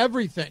to get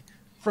everything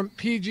from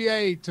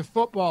PGA to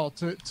football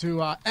to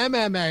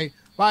MMA,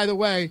 by the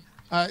way,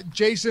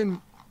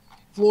 Jason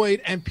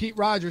Floyd and Pete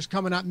Rogers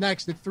coming up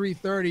next at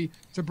 3:30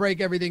 to break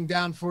everything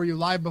down for you,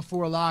 live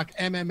before lock,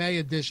 MMA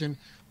edition.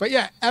 But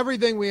yeah,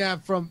 everything we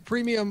have from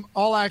premium,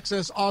 all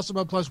access,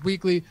 Awesemo Plus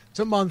weekly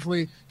to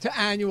monthly to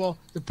annual,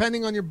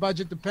 depending on your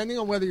budget, depending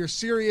on whether you're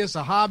serious,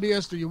 a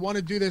hobbyist, or you want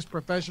to do this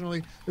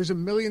professionally. There's a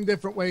million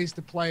different ways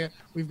to play it.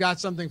 We've got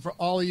something for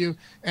all of you.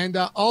 And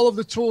all of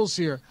the tools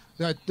here,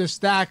 the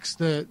stacks,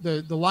 the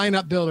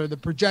lineup builder, the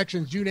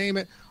projections, you name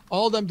it,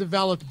 all of them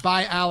developed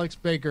by Alex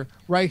Baker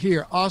right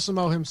here,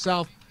 Awesemo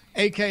himself,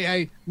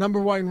 a.k.a.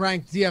 #1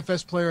 ranked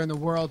DFS player in the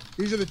world.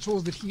 These are the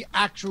tools that he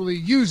actually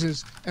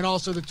uses and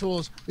also the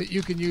tools that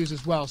you can use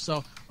as well.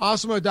 So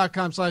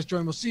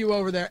awesemo.com/join. We'll see you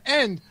over there.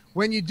 And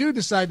when you do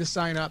decide to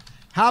sign up,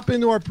 hop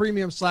into our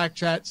premium Slack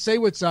chat. Say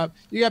what's up.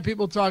 You got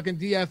people talking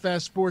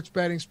DFS, sports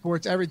betting,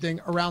 sports,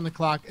 everything around the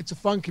clock. It's a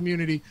fun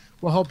community.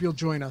 We'll hope you'll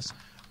join us.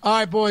 All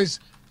right, boys.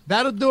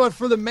 That'll do it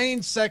for the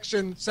main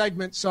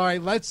segment. Sorry.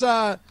 Let's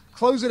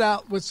close it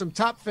out with some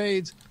top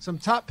fades, some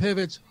top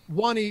pivots,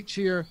 one each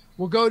here.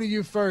 We'll go to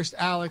you first,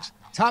 Alex.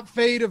 Top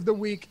fade of the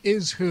week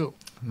is who?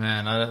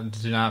 Man, I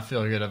do not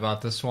feel good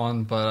about this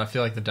one, but I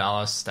feel like the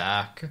Dallas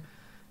stack,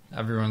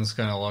 everyone's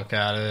going to look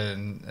at it,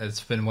 and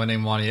it's been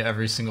winning money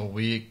every single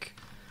week,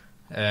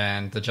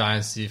 and the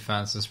Giants'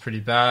 defense is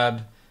pretty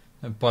bad.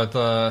 But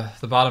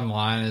the bottom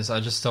line is I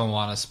just don't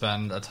want to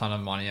spend a ton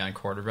of money on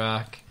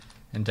quarterback,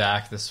 and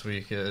Dak this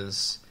week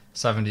is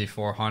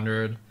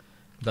 7,400.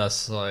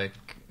 That's like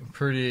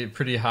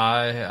pretty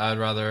high. I'd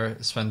rather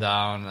spend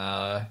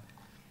down.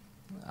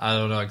 I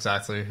don't know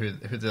exactly who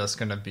that's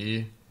gonna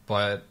be,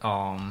 but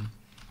yeah,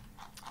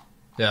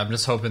 I'm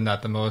just hoping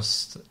that the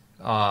most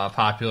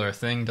popular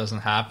thing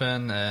doesn't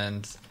happen,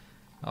 and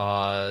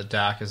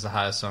Dak is the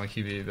highest on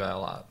QB by a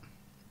lot.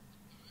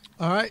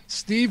 All right,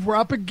 Steve, we're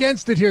up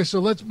against it here, so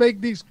let's make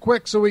these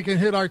quick so we can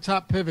hit our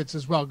top pivots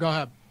as well. Go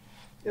ahead.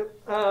 Yep.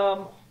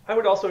 I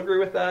would also agree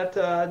with that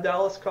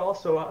Dallas call,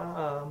 so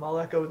I'll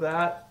echo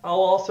that. I'll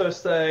also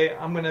say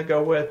I'm going to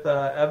go with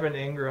Evan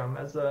Ingram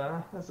as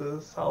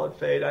a solid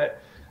fade. I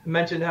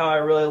mentioned how I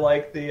really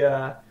like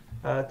the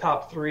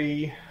top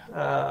 3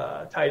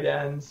 tight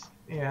ends,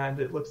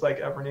 and it looks like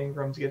Evan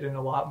Ingram's getting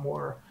a lot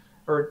more,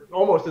 or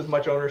almost as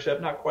much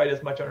ownership, not quite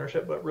as much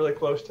ownership, but really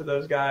close to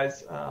those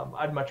guys.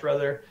 I'd much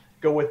rather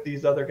go with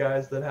these other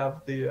guys that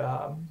have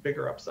the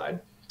bigger upside.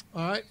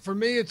 All right, for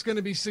me, it's going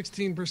to be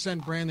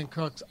 16% Brandon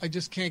Cooks. I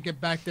just can't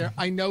get back there.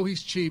 I know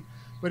he's cheap,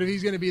 but if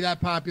he's going to be that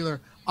popular,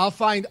 I'll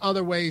find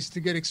other ways to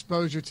get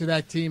exposure to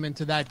that team and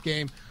to that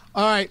game.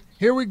 All right,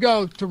 here we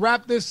go. To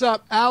wrap this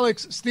up,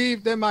 Alex,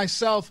 Steve, then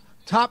myself,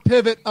 top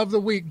pivot of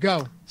the week.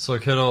 Go. So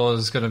Kittle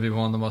is going to be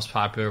one of the most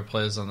popular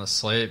plays on the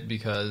slate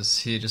because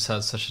he just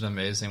had such an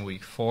amazing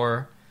week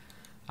 4.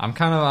 I'm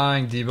kind of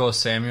eyeing Deebo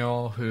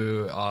Samuel,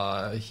 who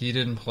he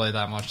didn't play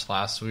that much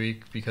last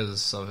week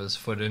because of his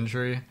foot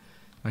injury.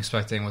 I'm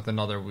expecting with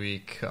another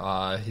week,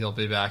 he'll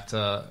be back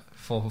to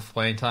full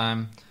playing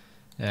time.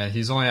 And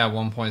he's only at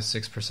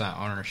 1.6%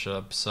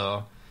 ownership,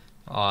 so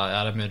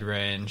at a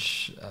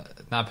mid-range,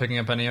 not picking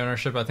up any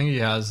ownership. I think he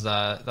has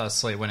that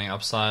slate winning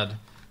upside.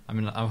 I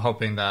mean, I'm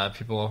hoping that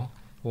people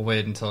will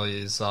wait until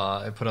he's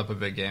put up a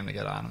big game to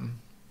get on him.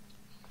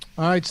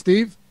 All right,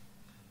 Steve?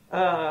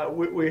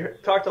 We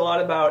talked a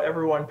lot about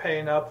everyone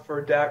paying up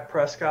for Dak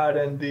Prescott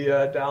and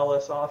the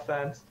Dallas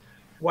offense.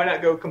 Why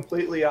not go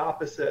completely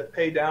opposite,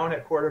 pay down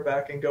at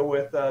quarterback and go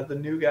with the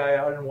new guy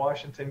out in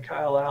Washington,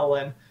 Kyle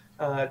Allen,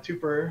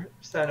 2%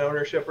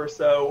 ownership or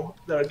so.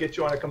 That'll get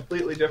you on a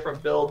completely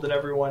different build than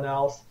everyone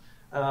else.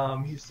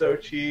 He's so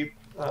cheap.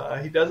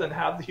 He doesn't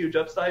have the huge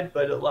upside,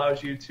 but it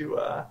allows you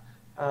to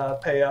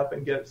pay up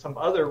and get some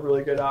other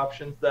really good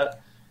options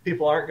that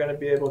people aren't going to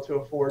be able to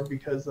afford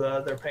because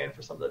they're paying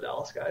for some of the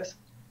Dallas guys.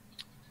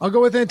 I'll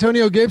go with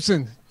Antonio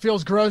Gibson.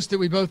 Feels gross that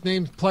we both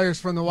named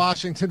players from the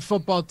Washington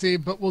football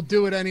team, but we'll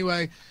do it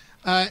anyway.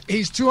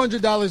 He's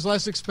 $200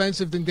 less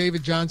expensive than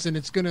David Johnson.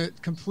 It's going to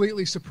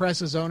completely suppress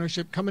his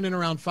ownership, coming in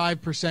around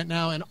 5%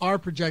 now in our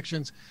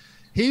projections.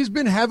 He's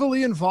been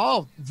heavily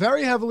involved,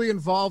 very heavily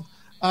involved,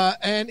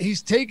 and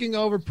he's taking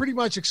over pretty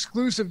much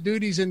exclusive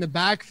duties in the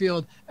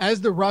backfield as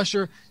the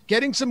rusher,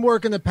 getting some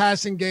work in the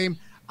passing game.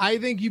 I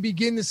think you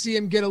begin to see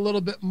him get a little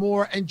bit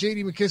more, and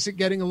J.D. McKissic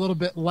getting a little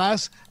bit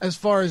less as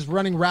far as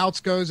running routes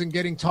goes and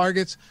getting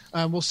targets.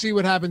 We'll see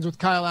what happens with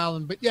Kyle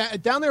Allen. But, yeah,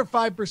 down there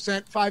 5%,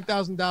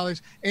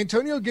 $5,000.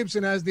 Antonio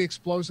Gibson has the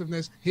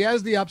explosiveness. He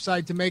has the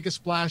upside to make a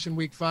splash in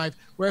Week 5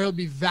 where he'll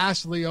be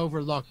vastly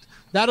overlooked.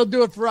 That'll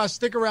do it for us.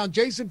 Stick around.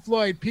 Jason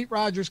Floyd, Pete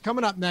Rogers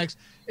coming up next.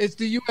 It's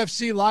the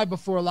UFC Live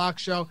Before Lock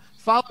show.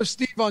 Follow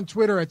Steve on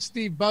Twitter at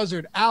Steve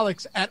Buzzard,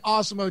 Alex at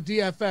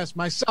AwesemoDFS,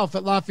 myself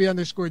at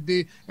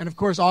Lafayette_D, and, of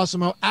course,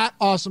 Awesemo at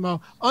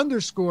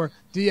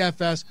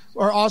Awesemo_DFS,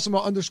 or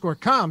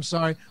Awesemo_com,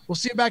 sorry. We'll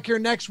see you back here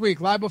next week,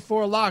 Live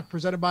Before Lock,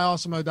 presented by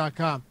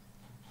Awesemo.com.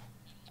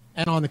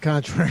 And on the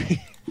contrary.